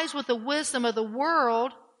wise with the wisdom of the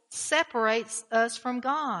world separates us from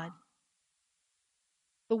God.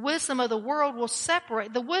 The wisdom of the world will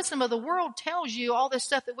separate. The wisdom of the world tells you all this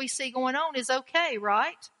stuff that we see going on is okay,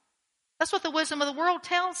 right? That's what the wisdom of the world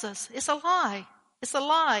tells us. It's a lie. It's a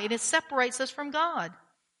lie, and it separates us from God.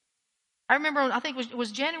 I remember, I think it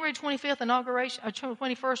was January 25th inauguration, or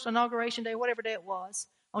 21st inauguration day, whatever day it was.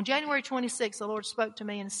 On January 26th, the Lord spoke to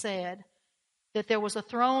me and said that there was a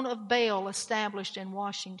throne of Baal established in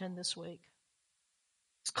Washington this week.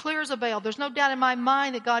 It's clear as a bell. There's no doubt in my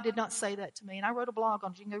mind that God did not say that to me, and I wrote a blog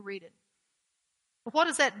on it. You can go read it. But what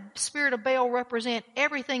does that spirit of Baal represent?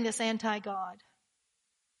 Everything that's anti-God.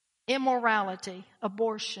 Immorality,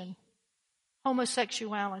 abortion,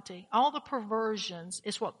 homosexuality, all the perversions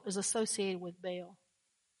is what is associated with Baal.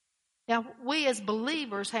 Now, we as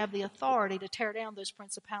believers have the authority to tear down those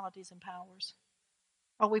principalities and powers.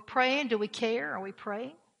 Are we praying? Do we care? Are we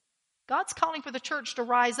praying? God's calling for the church to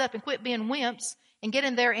rise up and quit being wimps and get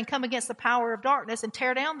in there and come against the power of darkness and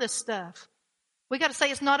tear down this stuff. We got to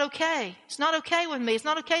say it's not okay. It's not okay with me. It's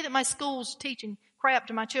not okay that my school's teaching crap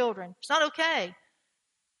to my children. It's not okay.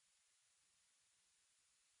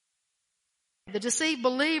 The deceived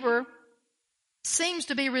believer seems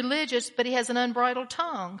to be religious, but he has an unbridled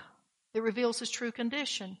tongue that reveals his true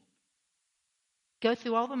condition. Go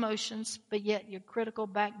through all the motions, but yet you're critical,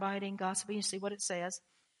 backbiting, gossiping. You see what it says.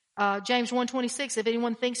 James 1:26, if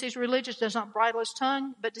anyone thinks he's religious, does not bridle his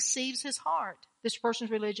tongue, but deceives his heart, this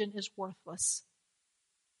person's religion is worthless.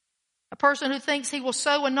 A person who thinks he will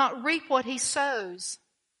sow and not reap what he sows.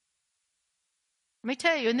 Let me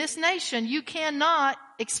tell you, in this nation, you cannot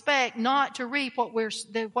expect not to reap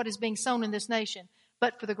what is being sown in this nation,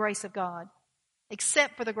 but for the grace of God.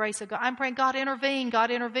 Except for the grace of God. I'm praying, God intervene,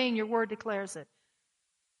 God intervene. Your word declares it.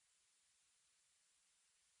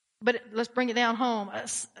 But let's bring it down home.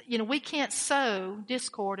 We can't sow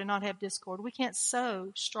discord and not have discord. We can't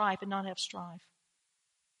sow strife and not have strife.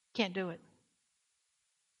 Can't do it.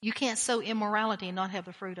 You can't sow immorality and not have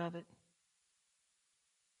the fruit of it.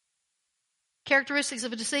 Characteristics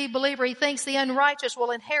of a deceived believer, he thinks the unrighteous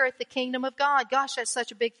will inherit the kingdom of God. Gosh, that's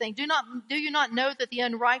such a big thing. Do you not know that the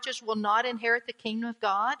unrighteous will not inherit the kingdom of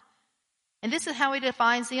God? And this is how he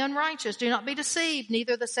defines the unrighteous. Do not be deceived,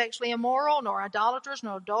 neither the sexually immoral, nor idolaters,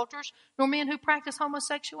 nor adulterers, nor men who practice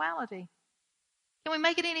homosexuality. Can we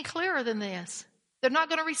make it any clearer than this? They're not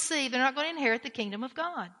going to they're not going to inherit the kingdom of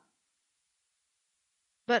God.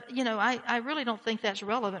 But, I really don't think that's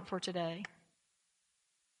relevant for today.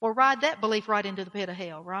 Or ride that belief right into the pit of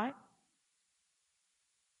hell, right?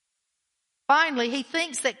 Finally, he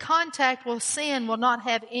thinks that contact with sin will not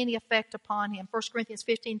have any effect upon him. 1 Corinthians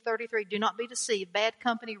 15:33, do not be deceived. Bad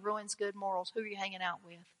company ruins good morals. Who are you hanging out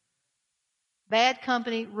with? Bad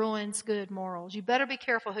company ruins good morals. You better be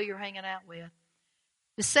careful who you're hanging out with.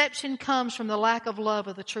 Deception comes from the lack of love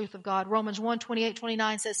of the truth of God. Romans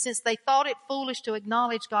 1:28-29 says, since they thought it foolish to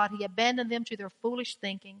acknowledge God, he abandoned them to their foolish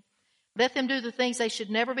thinking. Let them do the things they should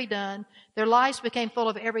never be done. Their lives became full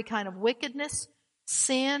of every kind of wickedness,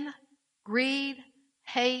 sin, greed,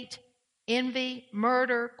 hate, envy,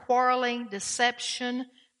 murder, quarreling, deception,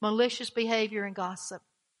 malicious behavior, and gossip.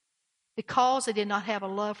 Because they did not have a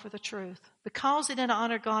love for the truth. Because they didn't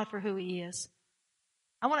honor God for who he is.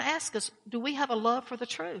 I want to ask us, do we have a love for the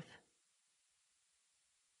truth?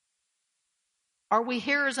 Are we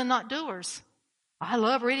hearers and not doers? I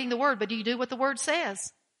love reading the word, but do you do what the word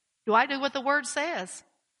says? Do I do what the word says?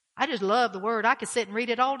 I just love the word. I could sit and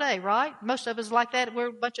read it all day, right? Most of us like that. We're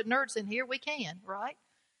a bunch of nerds in here. We can, right?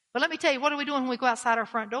 But let me tell you, what are we doing when we go outside our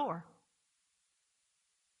front door?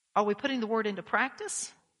 Are we putting the word into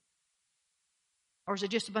practice? Or is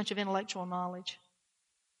it just a bunch of intellectual knowledge?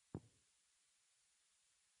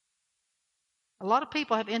 A lot of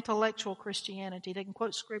people have intellectual Christianity. They can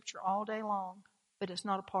quote scripture all day long, but it's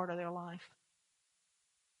not a part of their life.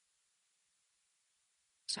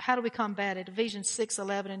 So how do we combat it? Ephesians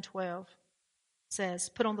 6:11-12 says,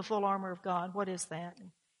 put on the full armor of God. What is that?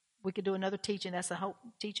 We could do another teaching. That's a whole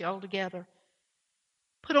teaching altogether.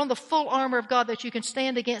 Put on the full armor of God that you can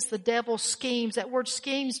stand against the devil's schemes. That word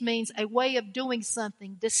schemes means a way of doing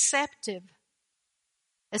something deceptive,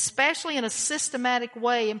 especially in a systematic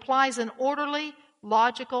way, implies an orderly,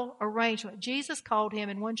 logical arrangement. Jesus called him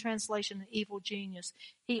in one translation an evil genius.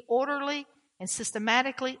 He orderly and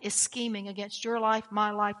systematically is scheming against your life,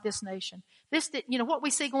 my life, this nation. What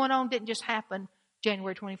we see going on didn't just happen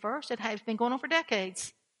January 21st. It has been going on for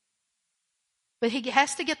decades. But he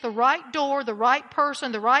has to get the right door, the right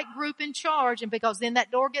person, the right group in charge, and because then that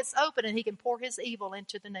door gets open and he can pour his evil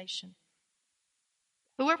into the nation.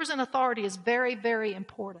 Whoever's in authority is very, very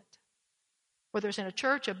important. Whether it's in a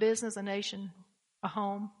church, a business, a nation, a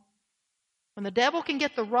home. When the devil can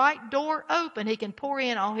get the right door open, he can pour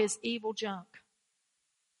in all his evil junk.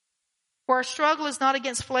 For our struggle is not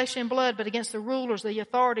against flesh and blood, but against the rulers, the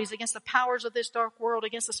authorities, against the powers of this dark world,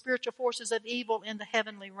 against the spiritual forces of evil in the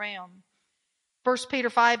heavenly realm. 1 Peter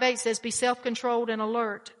 5:8 says, be self-controlled and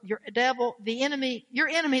alert. Your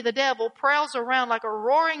enemy, the devil, prowls around like a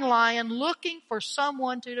roaring lion looking for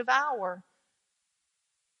someone to devour.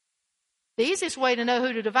 The easiest way to know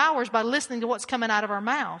who to devour is by listening to what's coming out of our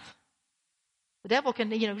mouth. The devil can,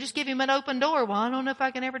 just give him an open door. Well, I don't know if I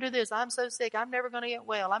can ever do this. I'm so sick. I'm never going to get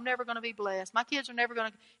well. I'm never going to be blessed. My kids are never going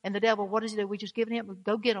to. And the devil, what does he do? We just give him,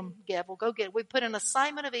 go get them, devil. Go get it. We put an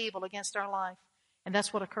assignment of evil against our life. And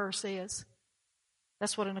that's what a curse is.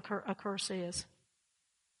 That's what a curse is.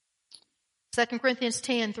 2 Corinthians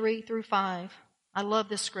 10:3-5. I love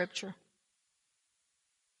this scripture.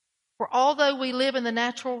 For although we live in the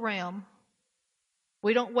natural realm,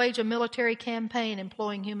 we don't wage a military campaign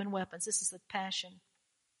employing human weapons. This is the Passion.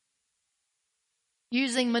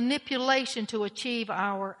 Using manipulation to achieve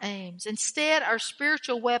our aims. Instead, our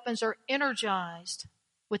spiritual weapons are energized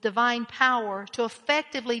with divine power to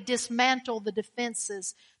effectively dismantle the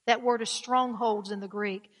defenses. That word is strongholds in the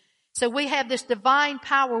Greek. So we have this divine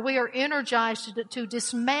power. We are energized to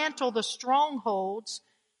dismantle the strongholds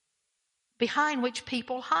behind which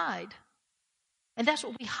people hide. And that's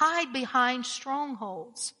what we hide behind,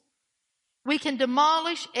 strongholds. We can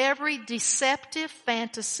demolish every deceptive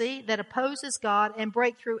fantasy that opposes God and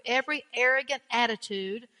break through every arrogant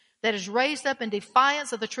attitude that is raised up in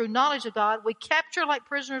defiance of the true knowledge of God. We capture like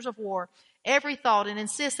prisoners of war every thought and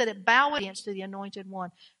insist that it bow obedience to the Anointed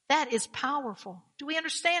One. That is powerful. Do we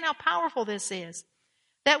understand how powerful this is?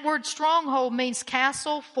 That word stronghold means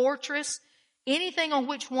castle, fortress, anything on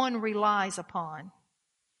which one relies upon.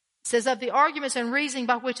 It says of the arguments and reasoning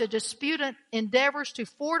by which a disputant endeavors to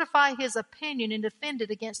fortify his opinion and defend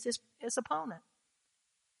it against his opponent.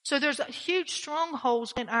 So there's a huge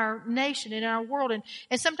strongholds in our nation, in our world.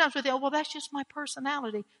 And sometimes we think, well, that's just my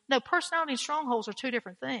personality. No, personality and strongholds are two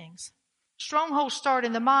different things. Strongholds start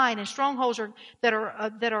in the mind, and strongholds that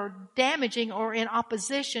are damaging or in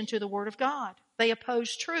opposition to the Word of God. They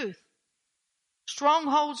oppose truth.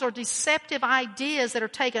 Strongholds are deceptive ideas that are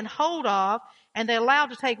taken hold of and they're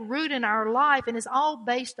allowed to take root in our life, and it's all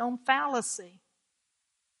based on fallacy.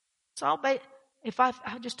 It's all based. If I'll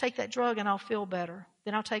just take that drug and I'll feel better,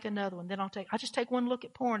 then I'll take another one. Then I'll just take one look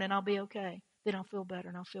at porn and I'll be okay. Then I'll feel better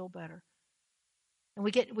and I'll feel better. And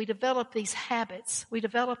we develop these habits. We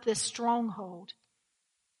develop this stronghold.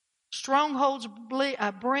 Strongholds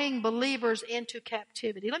bring believers into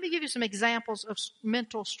captivity. Let me give you some examples of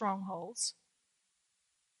mental strongholds.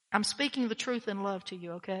 I'm speaking the truth in love to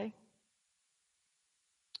you, okay?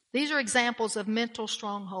 These are examples of mental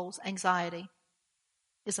strongholds. Anxiety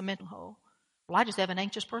is a mental hold. Well, I just have an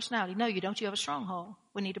anxious personality. No, you don't. You have a stronghold.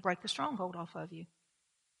 We need to break the stronghold off of you.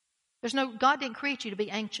 God didn't create you to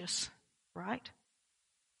be anxious, right?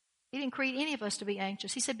 He didn't create any of us to be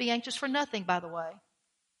anxious. He said be anxious for nothing, by the way.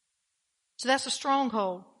 So that's a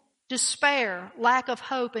stronghold. Despair, lack of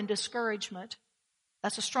hope, and discouragement.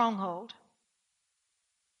 That's a stronghold.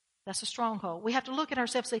 That's a stronghold. We have to look at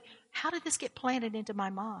ourselves and say, how did this get planted into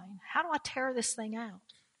my mind? How do I tear this thing out?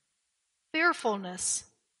 Fearfulness.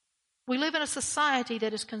 We live in a society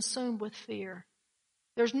that is consumed with fear.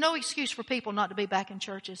 There's no excuse for people not to be back in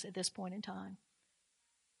churches at this point in time.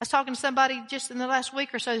 I was talking to somebody just in the last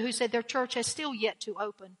week or so who said their church has still yet to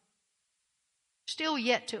open. Still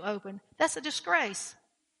yet to open. That's a disgrace.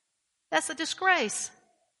 That's a disgrace.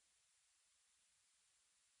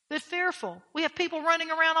 They're fearful. We have people running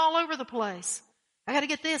around all over the place. I got to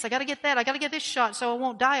get this. I got to get that. I got to get this shot so I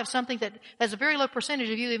won't die of something that has a very low percentage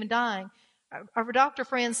of you even dying. Our doctor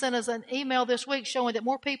friend sent us an email this week showing that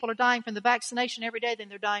more people are dying from the vaccination every day than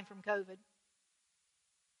they're dying from COVID.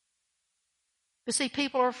 But see,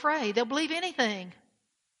 people are afraid. They'll believe anything.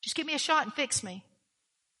 Just give me a shot and fix me.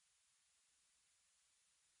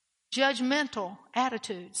 Judgmental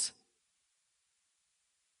attitudes.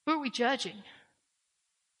 Who are we judging?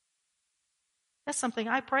 That's something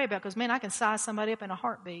I pray about because, man, I can size somebody up in a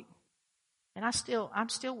heartbeat. And I'm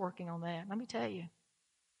still working on that. Let me tell you.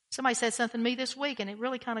 Somebody said something to me this week, and it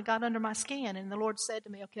really kind of got under my skin. And the Lord said to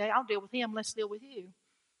me, okay, I'll deal with him. Let's deal with you.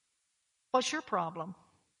 What's your problem?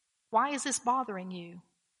 Why is this bothering you?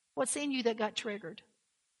 What's in you that got triggered?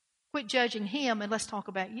 Quit judging him and let's talk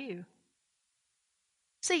about you.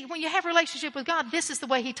 See, when you have a relationship with God, this is the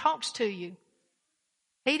way he talks to you.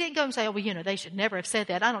 He didn't go and say, oh, well, they should never have said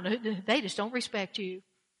that. I don't know. They just don't respect you.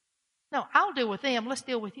 No, I'll deal with them. Let's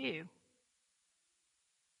deal with you.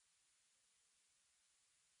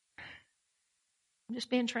 I'm just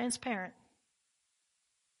being transparent.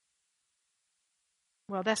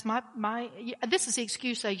 Well, that's this is the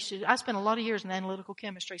excuse I used to. I spent a lot of years in analytical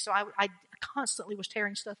chemistry, so I constantly was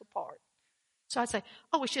tearing stuff apart. So I'd say,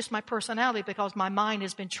 oh, it's just my personality because my mind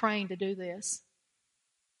has been trained to do this.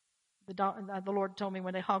 The Lord told me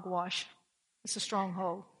when they hogwash, it's a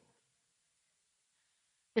stronghold.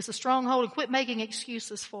 It's a stronghold, and quit making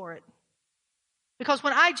excuses for it. Because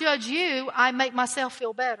when I judge you, I make myself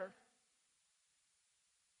feel better.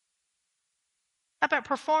 How about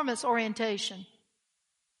performance orientation?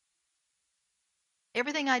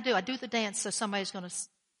 Everything I do the dance so somebody's going to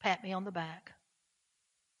pat me on the back.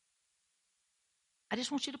 I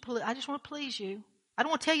just want to please you. I don't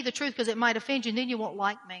want to tell you the truth because it might offend you and then you won't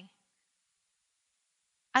like me.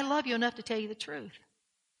 I love you enough to tell you the truth.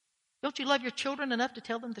 Don't you love your children enough to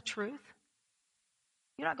tell them the truth?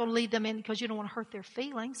 You're not going to lead them in because you don't want to hurt their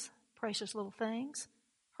feelings, precious little things.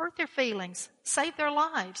 Hurt their feelings. Save their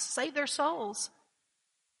lives. Save their souls.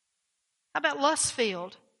 How about lust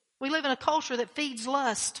filled? We live in a culture that feeds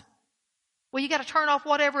lust. Well, you got to turn off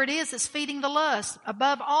whatever it is that's feeding the lust.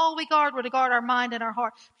 Above all we're to guard our mind and our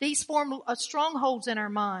heart. These form strongholds in our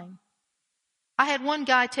mind. I had one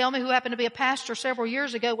guy tell me, who happened to be a pastor several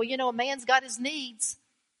years ago, well, a man's got his needs.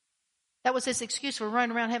 That was his excuse for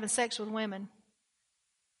running around having sex with women.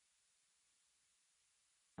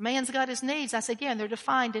 A man's got his needs. I said, yeah, and they're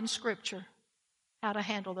defined in Scripture. How to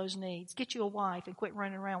handle those needs. Get you a wife and quit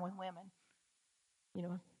running around with women.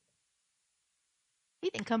 He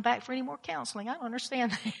didn't come back for any more counseling. I don't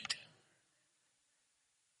understand that.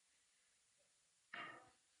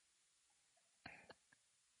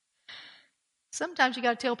 Sometimes you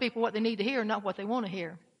got to tell people what they need to hear, not what they want to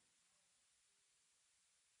hear.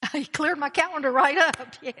 He cleared my calendar right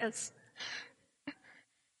up, yes.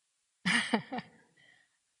 How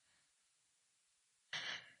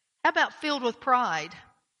about filled with pride?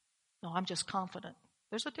 No, I'm just confident.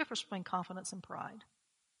 There's a difference between confidence and pride.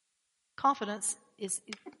 Confidence it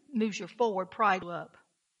moves you forward, pride up.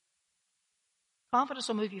 Confidence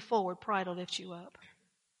will move you forward, pride will lift you up.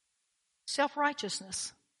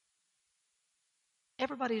 Self-righteousness.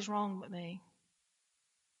 Everybody's wrong but me.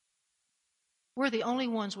 We're the only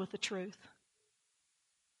ones with the truth.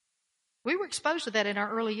 We were exposed to that in our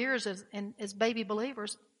early years as baby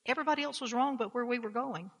believers. Everybody else was wrong but where we were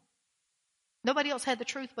going. Nobody else had the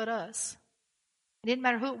truth but us. It didn't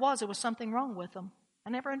matter who it was, there was something wrong with them. I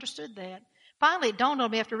never understood that. Finally, it dawned on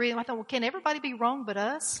me after reading. I thought, well, can everybody be wrong but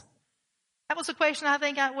us? That was a question I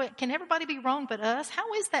think I went, can everybody be wrong but us?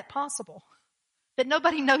 How is that possible? That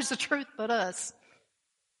nobody knows the truth but us.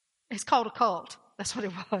 It's called a cult. That's what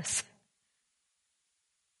it was.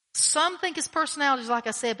 Some think it's personalities, like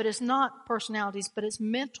I said, but it's not personalities, but it's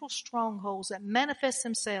mental strongholds that manifest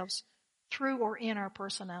themselves through or in our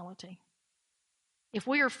personality. If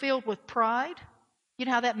we are filled with pride, you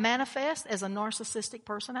know how that manifests? As a narcissistic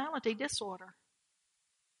personality disorder.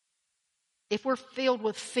 If we're filled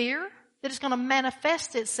with fear, that is going to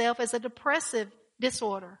manifest itself as a depressive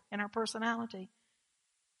disorder in our personality.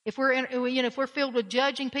 If we're filled with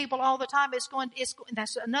judging people all the time,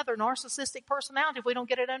 that's another narcissistic personality if we don't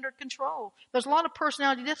get it under control. There's a lot of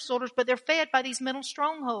personality disorders, but they're fed by these mental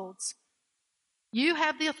strongholds. You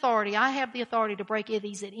have the authority, I have the authority to break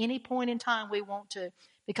these at any point in time we want to.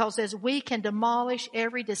 Because as we can demolish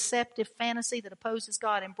every deceptive fantasy that opposes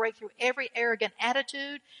God and break through every arrogant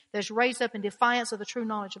attitude that's raised up in defiance of the true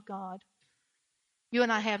knowledge of God. You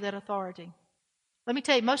and I have that authority. Let me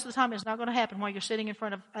tell you, most of the time it's not going to happen while you're sitting in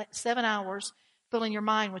front of 7 hours filling your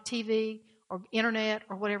mind with TV or internet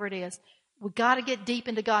or whatever it is. We've got to get deep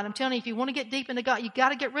into God. I'm telling you, if you want to get deep into God, you've got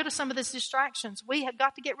to get rid of some of these distractions. We have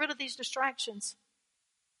got to get rid of these distractions.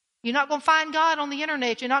 You're not going to find God on the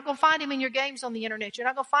internet. You're not going to find Him in your games on the internet. You're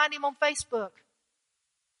not going to find Him on Facebook.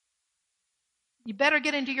 You better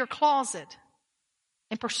get into your closet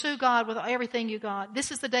and pursue God with everything you got.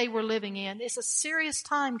 This is the day we're living in. It's a serious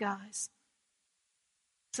time, guys.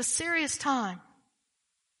 It's a serious time.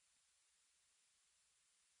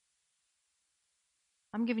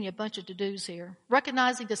 I'm giving you a bunch of to-dos here.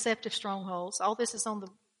 Recognizing deceptive strongholds. All this is on the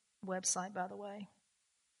website, by the way.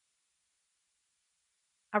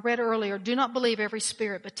 I read earlier, do not believe every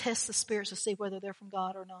spirit, but test the spirits to see whether they're from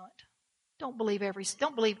God or not.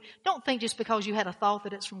 Don't think just because you had a thought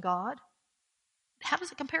that it's from God. How does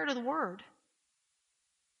it compare to the Word?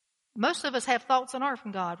 Most of us have thoughts that aren't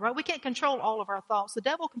from God, right? We can't control all of our thoughts. The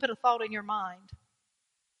devil can put a thought in your mind.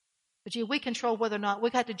 But we control whether or not we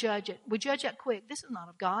got to judge it. We judge that quick. This is not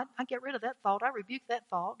of God. I get rid of that thought. I rebuke that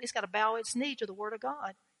thought. It's got to bow its knee to the Word of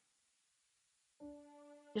God.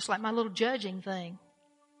 Just like my little judging thing.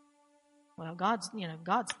 Well, God's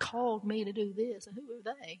called me to do this, and who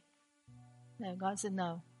are they? No, God said,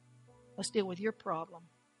 no. Let's deal with your problem.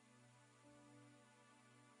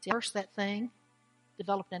 First, that thing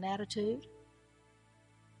developed an attitude.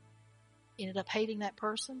 Ended up hating that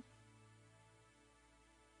person.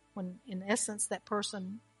 When, in essence, that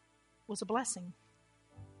person was a blessing.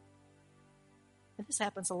 And this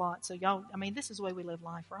happens a lot. So this is the way we live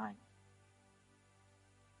life, right?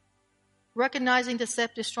 Recognizing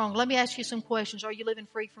deceptive strong. Let me ask you some questions. Are you living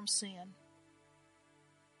free from sin?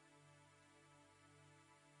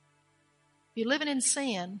 If you're living in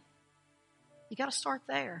sin, you got to start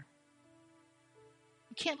there.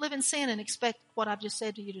 You can't live in sin and expect what I've just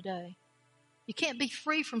said to you today. You can't be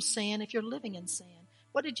free from sin if you're living in sin.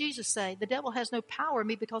 What did Jesus say? The devil has no power in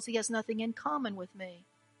me because he has nothing in common with me.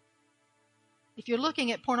 If you're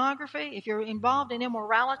looking at pornography, if you're involved in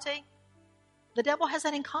immorality, the devil has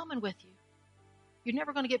that in common with you. You're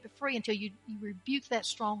never going to get free until you rebuke that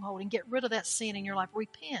stronghold and get rid of that sin in your life.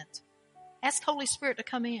 Repent. Ask Holy Spirit to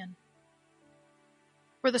come in.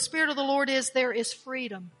 Where the Spirit of the Lord is, there is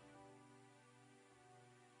freedom.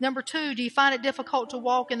 Number 2, do you find it difficult to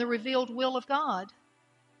walk in the revealed will of God?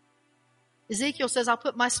 Ezekiel says, I'll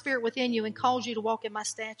put my spirit within you and cause you to walk in my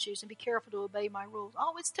statutes and be careful to obey my rules.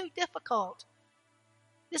 Oh, it's too difficult.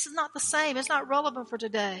 This is not the same. It's not relevant for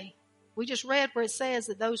today. We just read where it says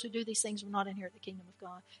that those who do these things will not inherit the kingdom of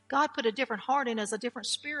God. God put a different heart in us, a different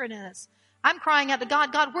spirit in us. I'm crying out to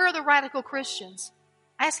God, God, where are the radical Christians?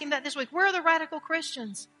 Ask Him that this week. Where are the radical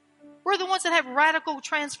Christians? Where are the ones that have radical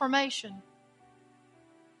transformation?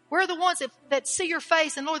 Where are the ones that see your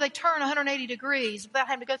face and, Lord, they turn 180 degrees without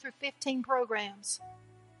having to go through 15 programs?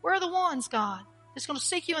 Where are the ones, God, that's going to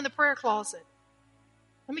seek you in the prayer closet?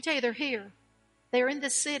 Let me tell you, they're here. They're in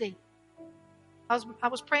this city. I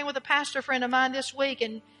was praying with a pastor friend of mine this week,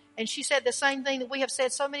 and she said the same thing that we have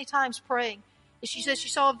said so many times praying. And she said she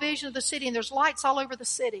saw a vision of the city, and there's lights all over the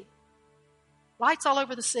city. Lights all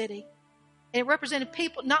over the city. And it represented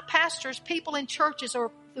people, not pastors, people in churches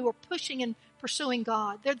who are pushing and pursuing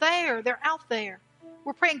God. They're there. They're out there.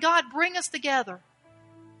 We're praying, God, bring us together.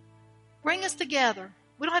 Bring us together.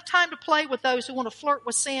 We don't have time to play with those who want to flirt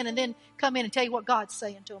with sin and then come in and tell you what God's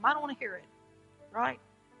saying to them. I don't want to hear it. Right?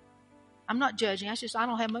 I'm not judging. I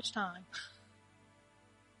don't have much time.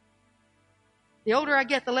 The older I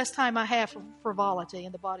get, the less time I have for frivolity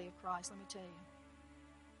in the body of Christ, let me tell you.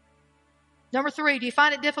 Number 3, do you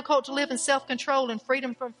find it difficult to live in self-control and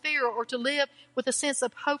freedom from fear, or to live with a sense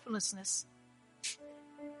of hopelessness?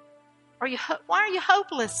 Why are you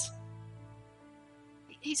hopeless?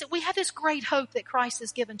 He said, we have this great hope that Christ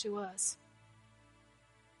has given to us.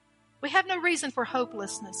 We have no reason for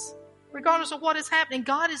hopelessness. Regardless of what is happening,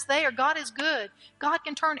 God is there. God is good. God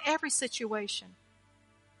can turn every situation.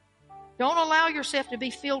 Don't allow yourself to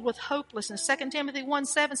be filled with hopelessness. 2 Timothy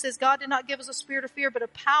 1:7 says, God did not give us a spirit of fear, but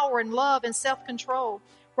of power and love and self-control.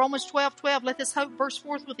 Romans 12:12, let this hope burst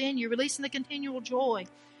forth within you, releasing the continual joy.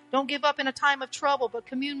 Don't give up in a time of trouble, but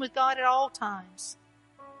commune with God at all times.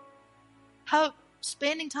 Hope,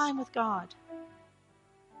 spending time with God.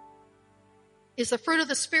 Is the fruit of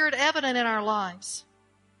the Spirit evident in our lives?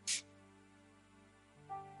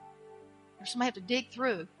 There's some I have to dig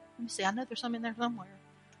through. Let me see, I know there's some in there somewhere.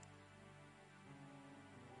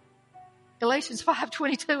 Galatians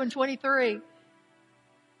 5:22 and 23.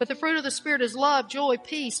 But the fruit of the Spirit is love, joy,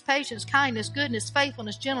 peace, patience, kindness, goodness,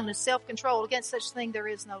 faithfulness, gentleness, self-control. Against such thing there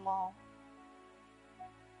is no law.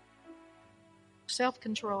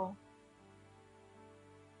 Self-control,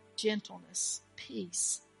 gentleness,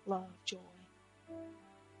 peace, love, joy. I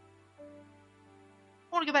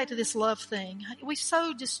want to go back to this love thing. We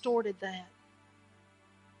so distorted that.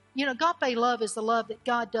 You know, agape love is the love that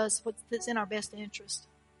God does that's in our best interest.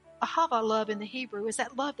 Ahava love in the Hebrew is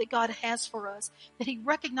that love that God has for us, that He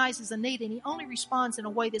recognizes a need and He only responds in a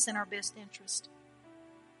way that's in our best interest.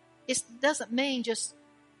 It doesn't mean just,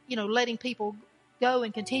 letting people go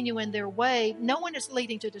and continue in their way. No one is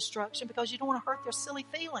leading to destruction because you don't want to hurt their silly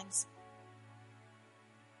feelings.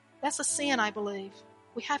 That's a sin, I believe.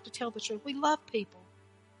 We have to tell the truth. We love people,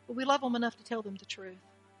 but we love them enough to tell them the truth.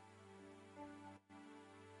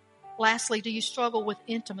 Lastly, do you struggle with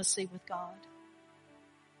intimacy with God?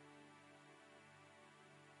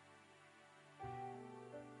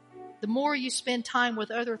 The more you spend time with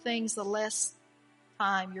other things, the less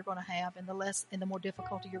time you're going to have, and the more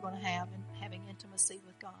difficulty you're going to have in having intimacy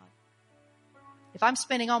with God. If I'm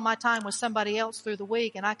spending all my time with somebody else through the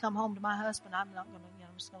week and I come home to my husband, I'm not going to,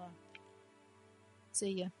 I'm just going to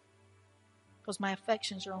See ya. Because my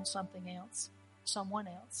affections are on something else, someone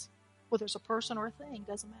else. Whether it's a person or a thing,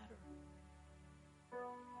 doesn't matter.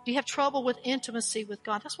 Do you have trouble with intimacy with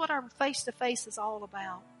God? That's what our face-to-face is all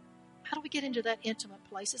about. How do we get into that intimate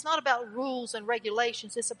place? It's not about rules and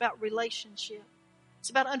regulations. It's about relationship. It's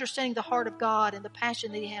about understanding the heart of God and the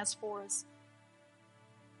passion that He has for us.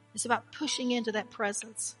 It's about pushing into that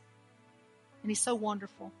presence. And He's so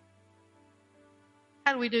wonderful.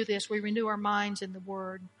 How do we do this? We renew our minds in the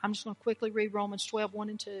Word. I'm just going to quickly read Romans 12, 1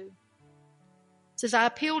 and 2. It says, I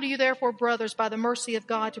appeal to you, therefore, brothers, by the mercy of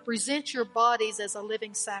God, to present your bodies as a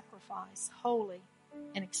living sacrifice, holy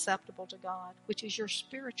and acceptable to God, which is your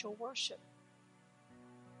spiritual worship.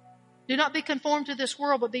 Do not be conformed to this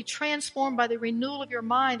world, but be transformed by the renewal of your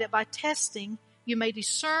mind, that by testing you may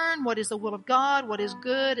discern what is the will of God, what is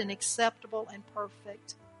good and acceptable and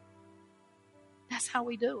perfect. That's how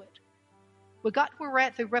we do it. We got where we're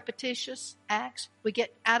at through repetitious acts. We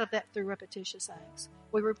get out of that through repetitious acts.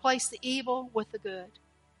 We replace the evil with the good.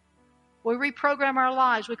 We reprogram our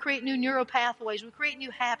lives. We create new neural pathways. We create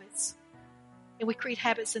new habits. And we create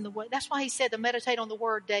habits in the way. That's why He said to meditate on the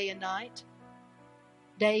Word day and night.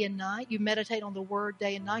 Day and night. You meditate on the Word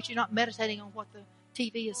day and night. You're not meditating on what the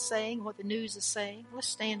TV is saying, what the news is saying. Let's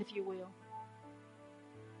stand if you will.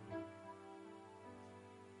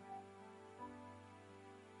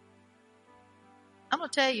 I'm going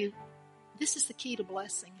to tell you, this is the key to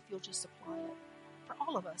blessing if you'll just apply it. For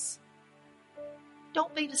all of us.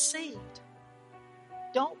 Don't be deceived.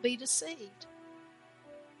 Don't be deceived.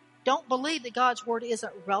 Don't believe that God's Word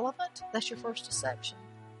isn't relevant. That's your first deception.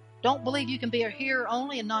 Don't believe you can be a hearer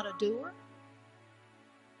only and not a doer.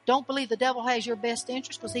 Don't believe the devil has your best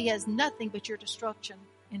interest, because he has nothing but your destruction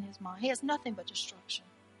in his mind. He has nothing but destruction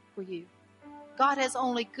for you. God has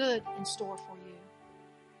only good in store for you.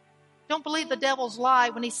 Don't believe the devil's lie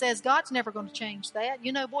when he says God's never going to change that.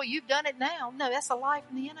 You know, boy, you've done it now. No, that's a lie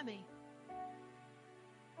from the enemy.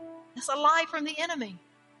 That's a lie from the enemy.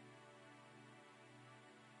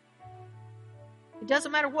 It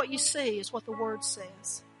doesn't matter what you see, it's what the Word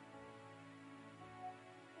says.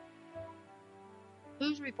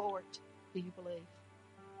 Whose report do you believe?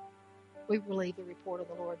 We believe the report of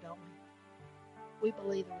the Lord, don't we? We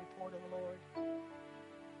believe the report of the Lord.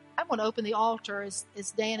 I want to open the altar as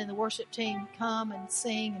Dan and the worship team come and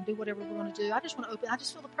sing and do whatever we're going to do. I just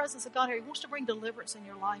feel the presence of God here. He wants to bring deliverance in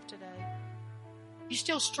your life today. You're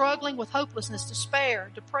still struggling with hopelessness,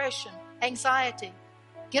 despair, depression, anxiety.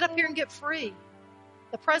 Get up here and get free.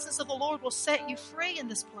 The presence of the Lord will set you free in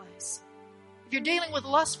this place. If you're dealing with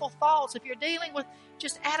lustful thoughts, if you're dealing with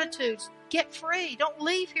just attitudes, get free. Don't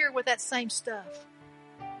leave here with that same stuff.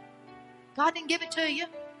 God didn't give it to you,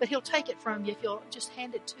 but He'll take it from you if you'll just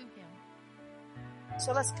hand it to Him.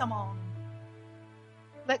 So let's come on.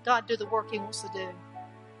 Let God do the work He wants to do.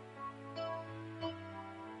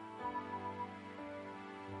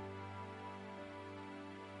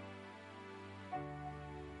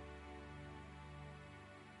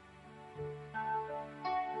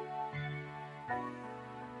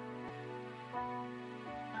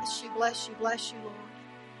 Bless you, Lord.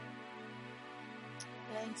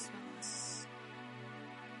 Thanks, God.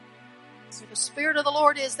 So the Spirit of the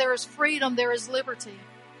Lord is, there is freedom, there is liberty.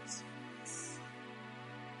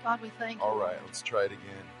 God, we thank you. All right, let's try it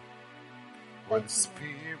again. Where the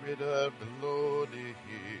Spirit of the Lord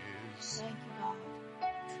is, thank you, God.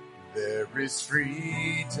 There is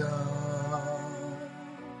freedom.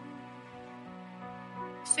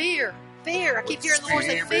 Fear. I keep hearing the Lord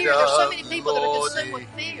say fear. There's so many people that are consumed with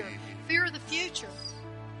fear. Fear of the future.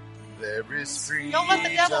 There is freedom. Don't let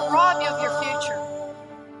the devil rob you of your future.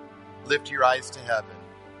 Lift your eyes to heaven.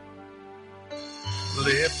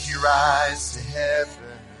 Lift your eyes to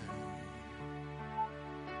heaven.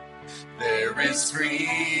 There is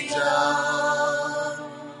freedom.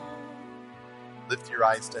 Lift your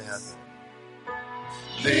eyes to heaven.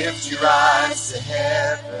 Lift your eyes to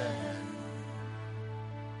heaven.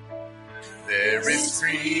 There is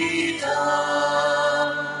freedom.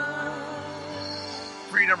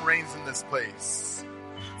 Freedom reigns in this place.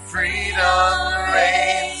 Freedom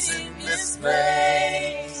reigns in this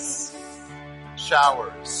place.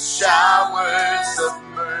 Showers of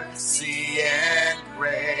mercy and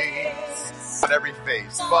grace on every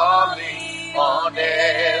face, falling on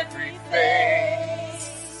every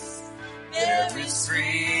face. There is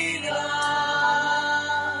freedom.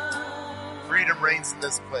 Freedom reigns in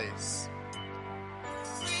this place.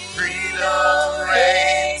 Freedom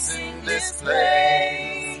reigns in this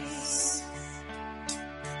place.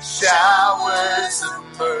 Showers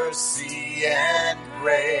of mercy and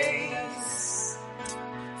grace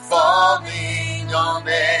falling on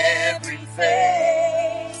every face.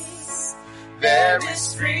 there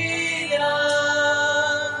is freedom.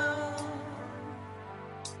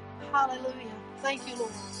 Hallelujah. Thank you,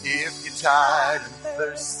 Lord. If you're tired and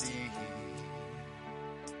thirsty,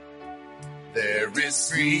 there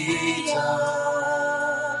is freedom.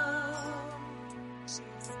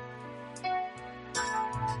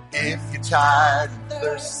 If you're tired and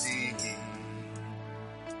thirsty,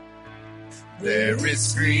 there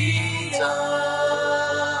is freedom.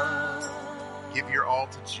 Give your all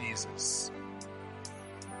to Jesus.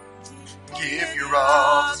 Give your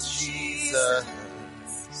all to Jesus.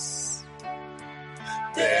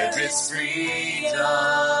 There is freedom.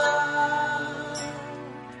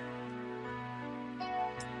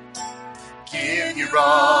 Give your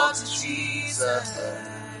all to Jesus.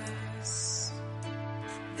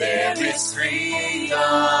 There is freedom.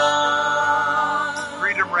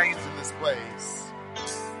 Freedom reigns in this place.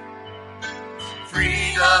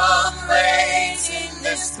 Freedom reigns in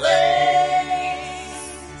this place.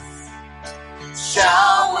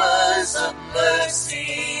 Showers of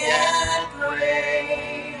mercy and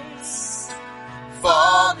grace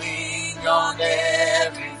falling on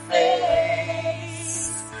every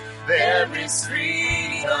face. There is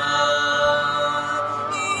freedom.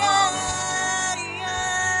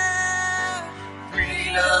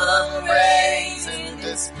 Freedom reigns in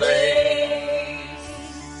this place.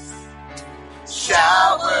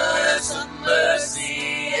 Showers of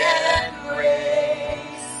mercy and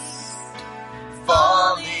grace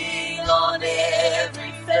falling on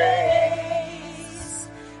every face.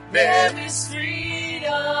 There is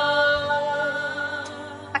freedom.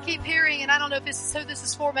 I keep hearing, and I don't know if this is who this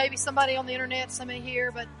is for, maybe somebody on the internet, somebody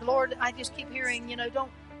here, but the Lord, I just keep hearing,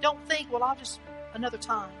 don't think, well, I'll just, another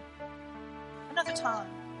time,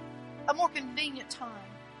 a more convenient time.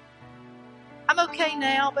 I'm okay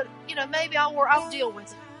now, but, maybe I'll deal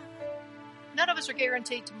with it. None of us are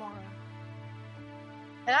guaranteed tomorrow.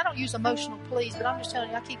 And I don't use emotional pleas, but I'm just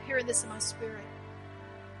telling you, I keep hearing this in my spirit.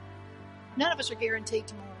 None of us are guaranteed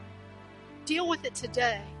tomorrow. Deal with it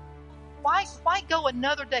today. Why go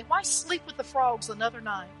another day? Why sleep with the frogs another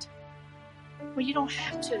night when you don't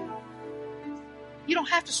have to? You don't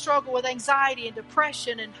have to struggle with anxiety and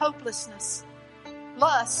depression and hopelessness,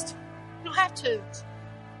 lust. You don't have to.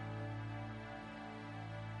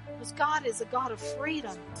 Because God is a God of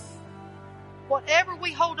freedom. Whatever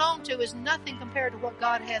we hold on to is nothing compared to what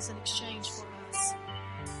God has in exchange for us.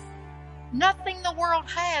 Nothing the world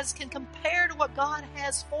has can compare to what God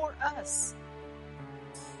has for us.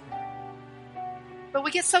 But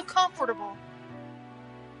we get so comfortable.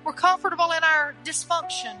 We're comfortable in our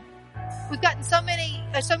dysfunction. We've gotten so many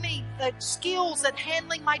skills at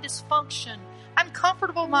handling my dysfunction. I'm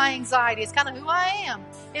comfortable with my anxiety. It's kind of who I am.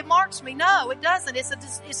 It marks me. No, it doesn't.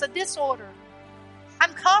 It's a disorder.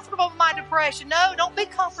 I'm comfortable with my depression. No, don't be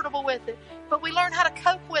comfortable with it. But we learn how to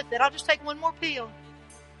cope with it. I'll just take one more pill.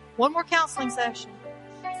 One more counseling session.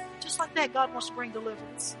 Just like that, God wants to bring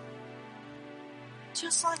deliverance.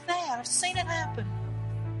 Just like that. I've seen it happen.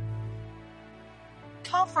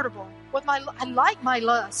 Comfortable with I like my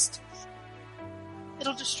lust.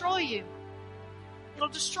 It'll destroy you. It'll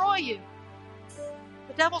destroy you.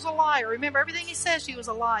 The devil's a liar. Remember, everything he says to you is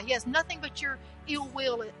a lie. He has nothing but your ill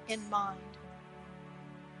will in mind.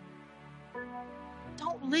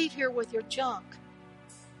 Don't leave here with your junk.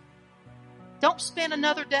 Don't spend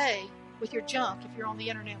another day with your junk if you're on the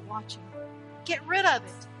internet watching. Get rid of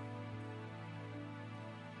it.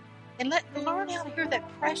 And learn how to hear that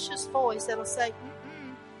precious voice that'll say,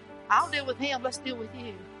 I'll deal with him, let's deal with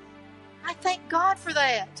you. I thank God for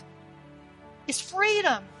that. It's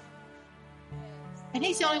freedom. And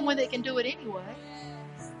he's the only one that can do it anyway.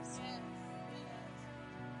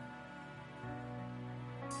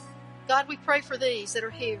 God, we pray for these that are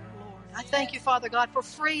here, Lord. I thank you, Father God, for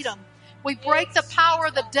freedom. We break the power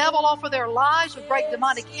of the devil off of their lives. We break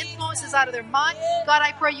demonic influences out of their mind. God,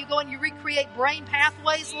 I pray you go and you recreate brain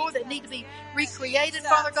pathways, Lord, that need to be recreated,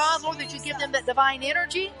 Father God. Lord, that you give them that divine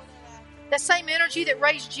energy. That same energy that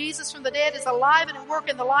raised Jesus from the dead is alive and at work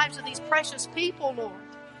in the lives of these precious people, Lord.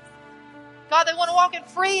 God, they want to walk in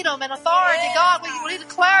freedom and authority. God, we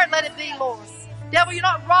declare it, let it be, Lord. Devil, you're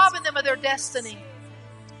not robbing them of their destiny.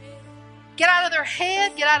 Get out of their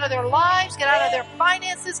head, get out of their lives, get out of their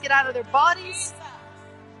finances, get out of their bodies.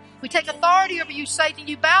 We take authority over you, Satan.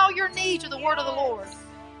 You bow your knee to the word of the Lord.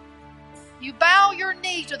 You bow your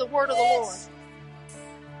knee to the word of the Lord.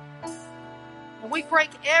 And we break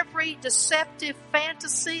every deceptive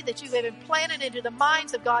fantasy that you have implanted into the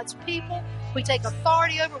minds of God's people. We take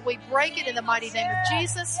authority over it. We break it in the mighty name of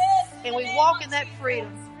Jesus. And we walk in that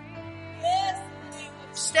freedom.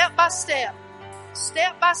 Step by step.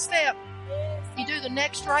 Step by step. You do the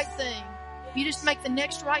next right thing. You just make the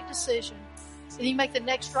next right decision. And you make the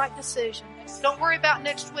next right decision. Don't worry about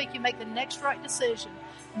next week. You make the next right decision.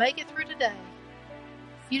 Make it through today.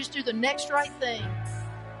 You just do the next right thing.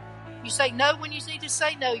 You say no when you need to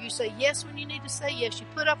say no. You say yes when you need to say yes. You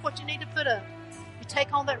put up what you need to put up. You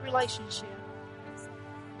take on that relationship.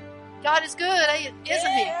 God is good,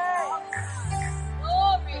 isn't He?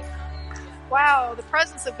 Wow, the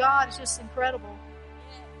presence of God is just incredible.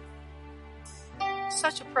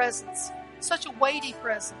 Such a presence. Such a weighty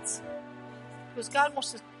presence. Because God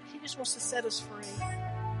He just wants to set us free.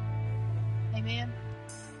 Amen.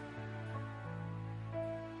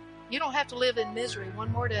 You don't have to live in misery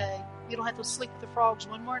one more day. You don't have to sleep with the frogs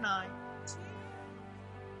one more night.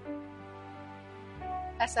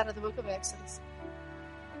 That's out of the book of Exodus.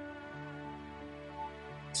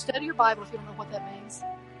 Study your Bible if you don't know what that means.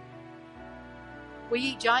 We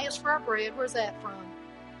eat giants for our bread. Where's that from?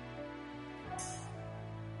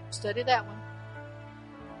 Study that one.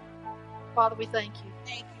 Father, we thank you.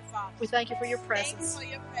 Thank you, Father. We thank you for your presence.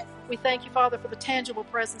 Thank you for your presence. We thank you, Father, for the tangible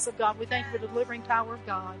presence of God. We thank you for the delivering power of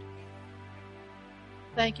God.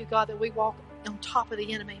 Thank you, God, that we walk on top of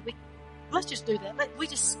the enemy. Let's just do that. We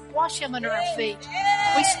just squash him under our feet.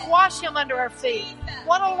 We squash him under our feet.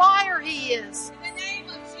 What a liar he is. In the name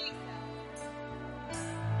of Jesus.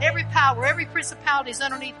 Every power, every principality is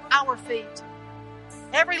underneath our feet.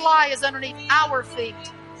 Every lie is underneath our feet.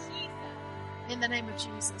 In the name of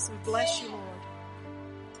Jesus, we bless you, Lord.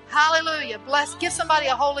 Hallelujah. Bless. Give somebody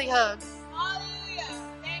a holy hug. Hallelujah.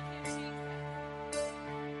 Thank you, Jesus.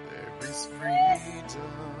 There is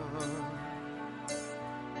freedom.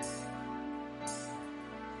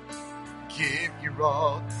 Give your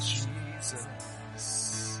all to Jesus.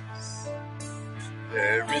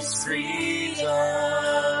 There is freedom.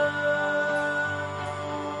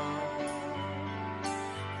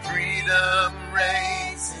 Freedom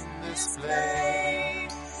reigns in this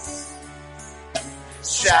place.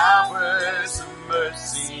 Showers of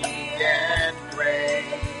mercy and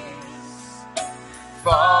grace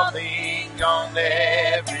falling on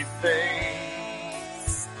every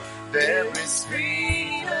face. There is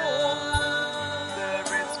freedom. There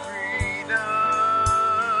is freedom.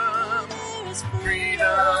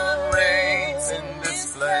 Freedom reigns in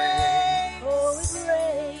this place.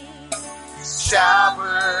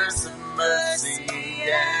 Showers of mercy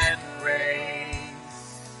and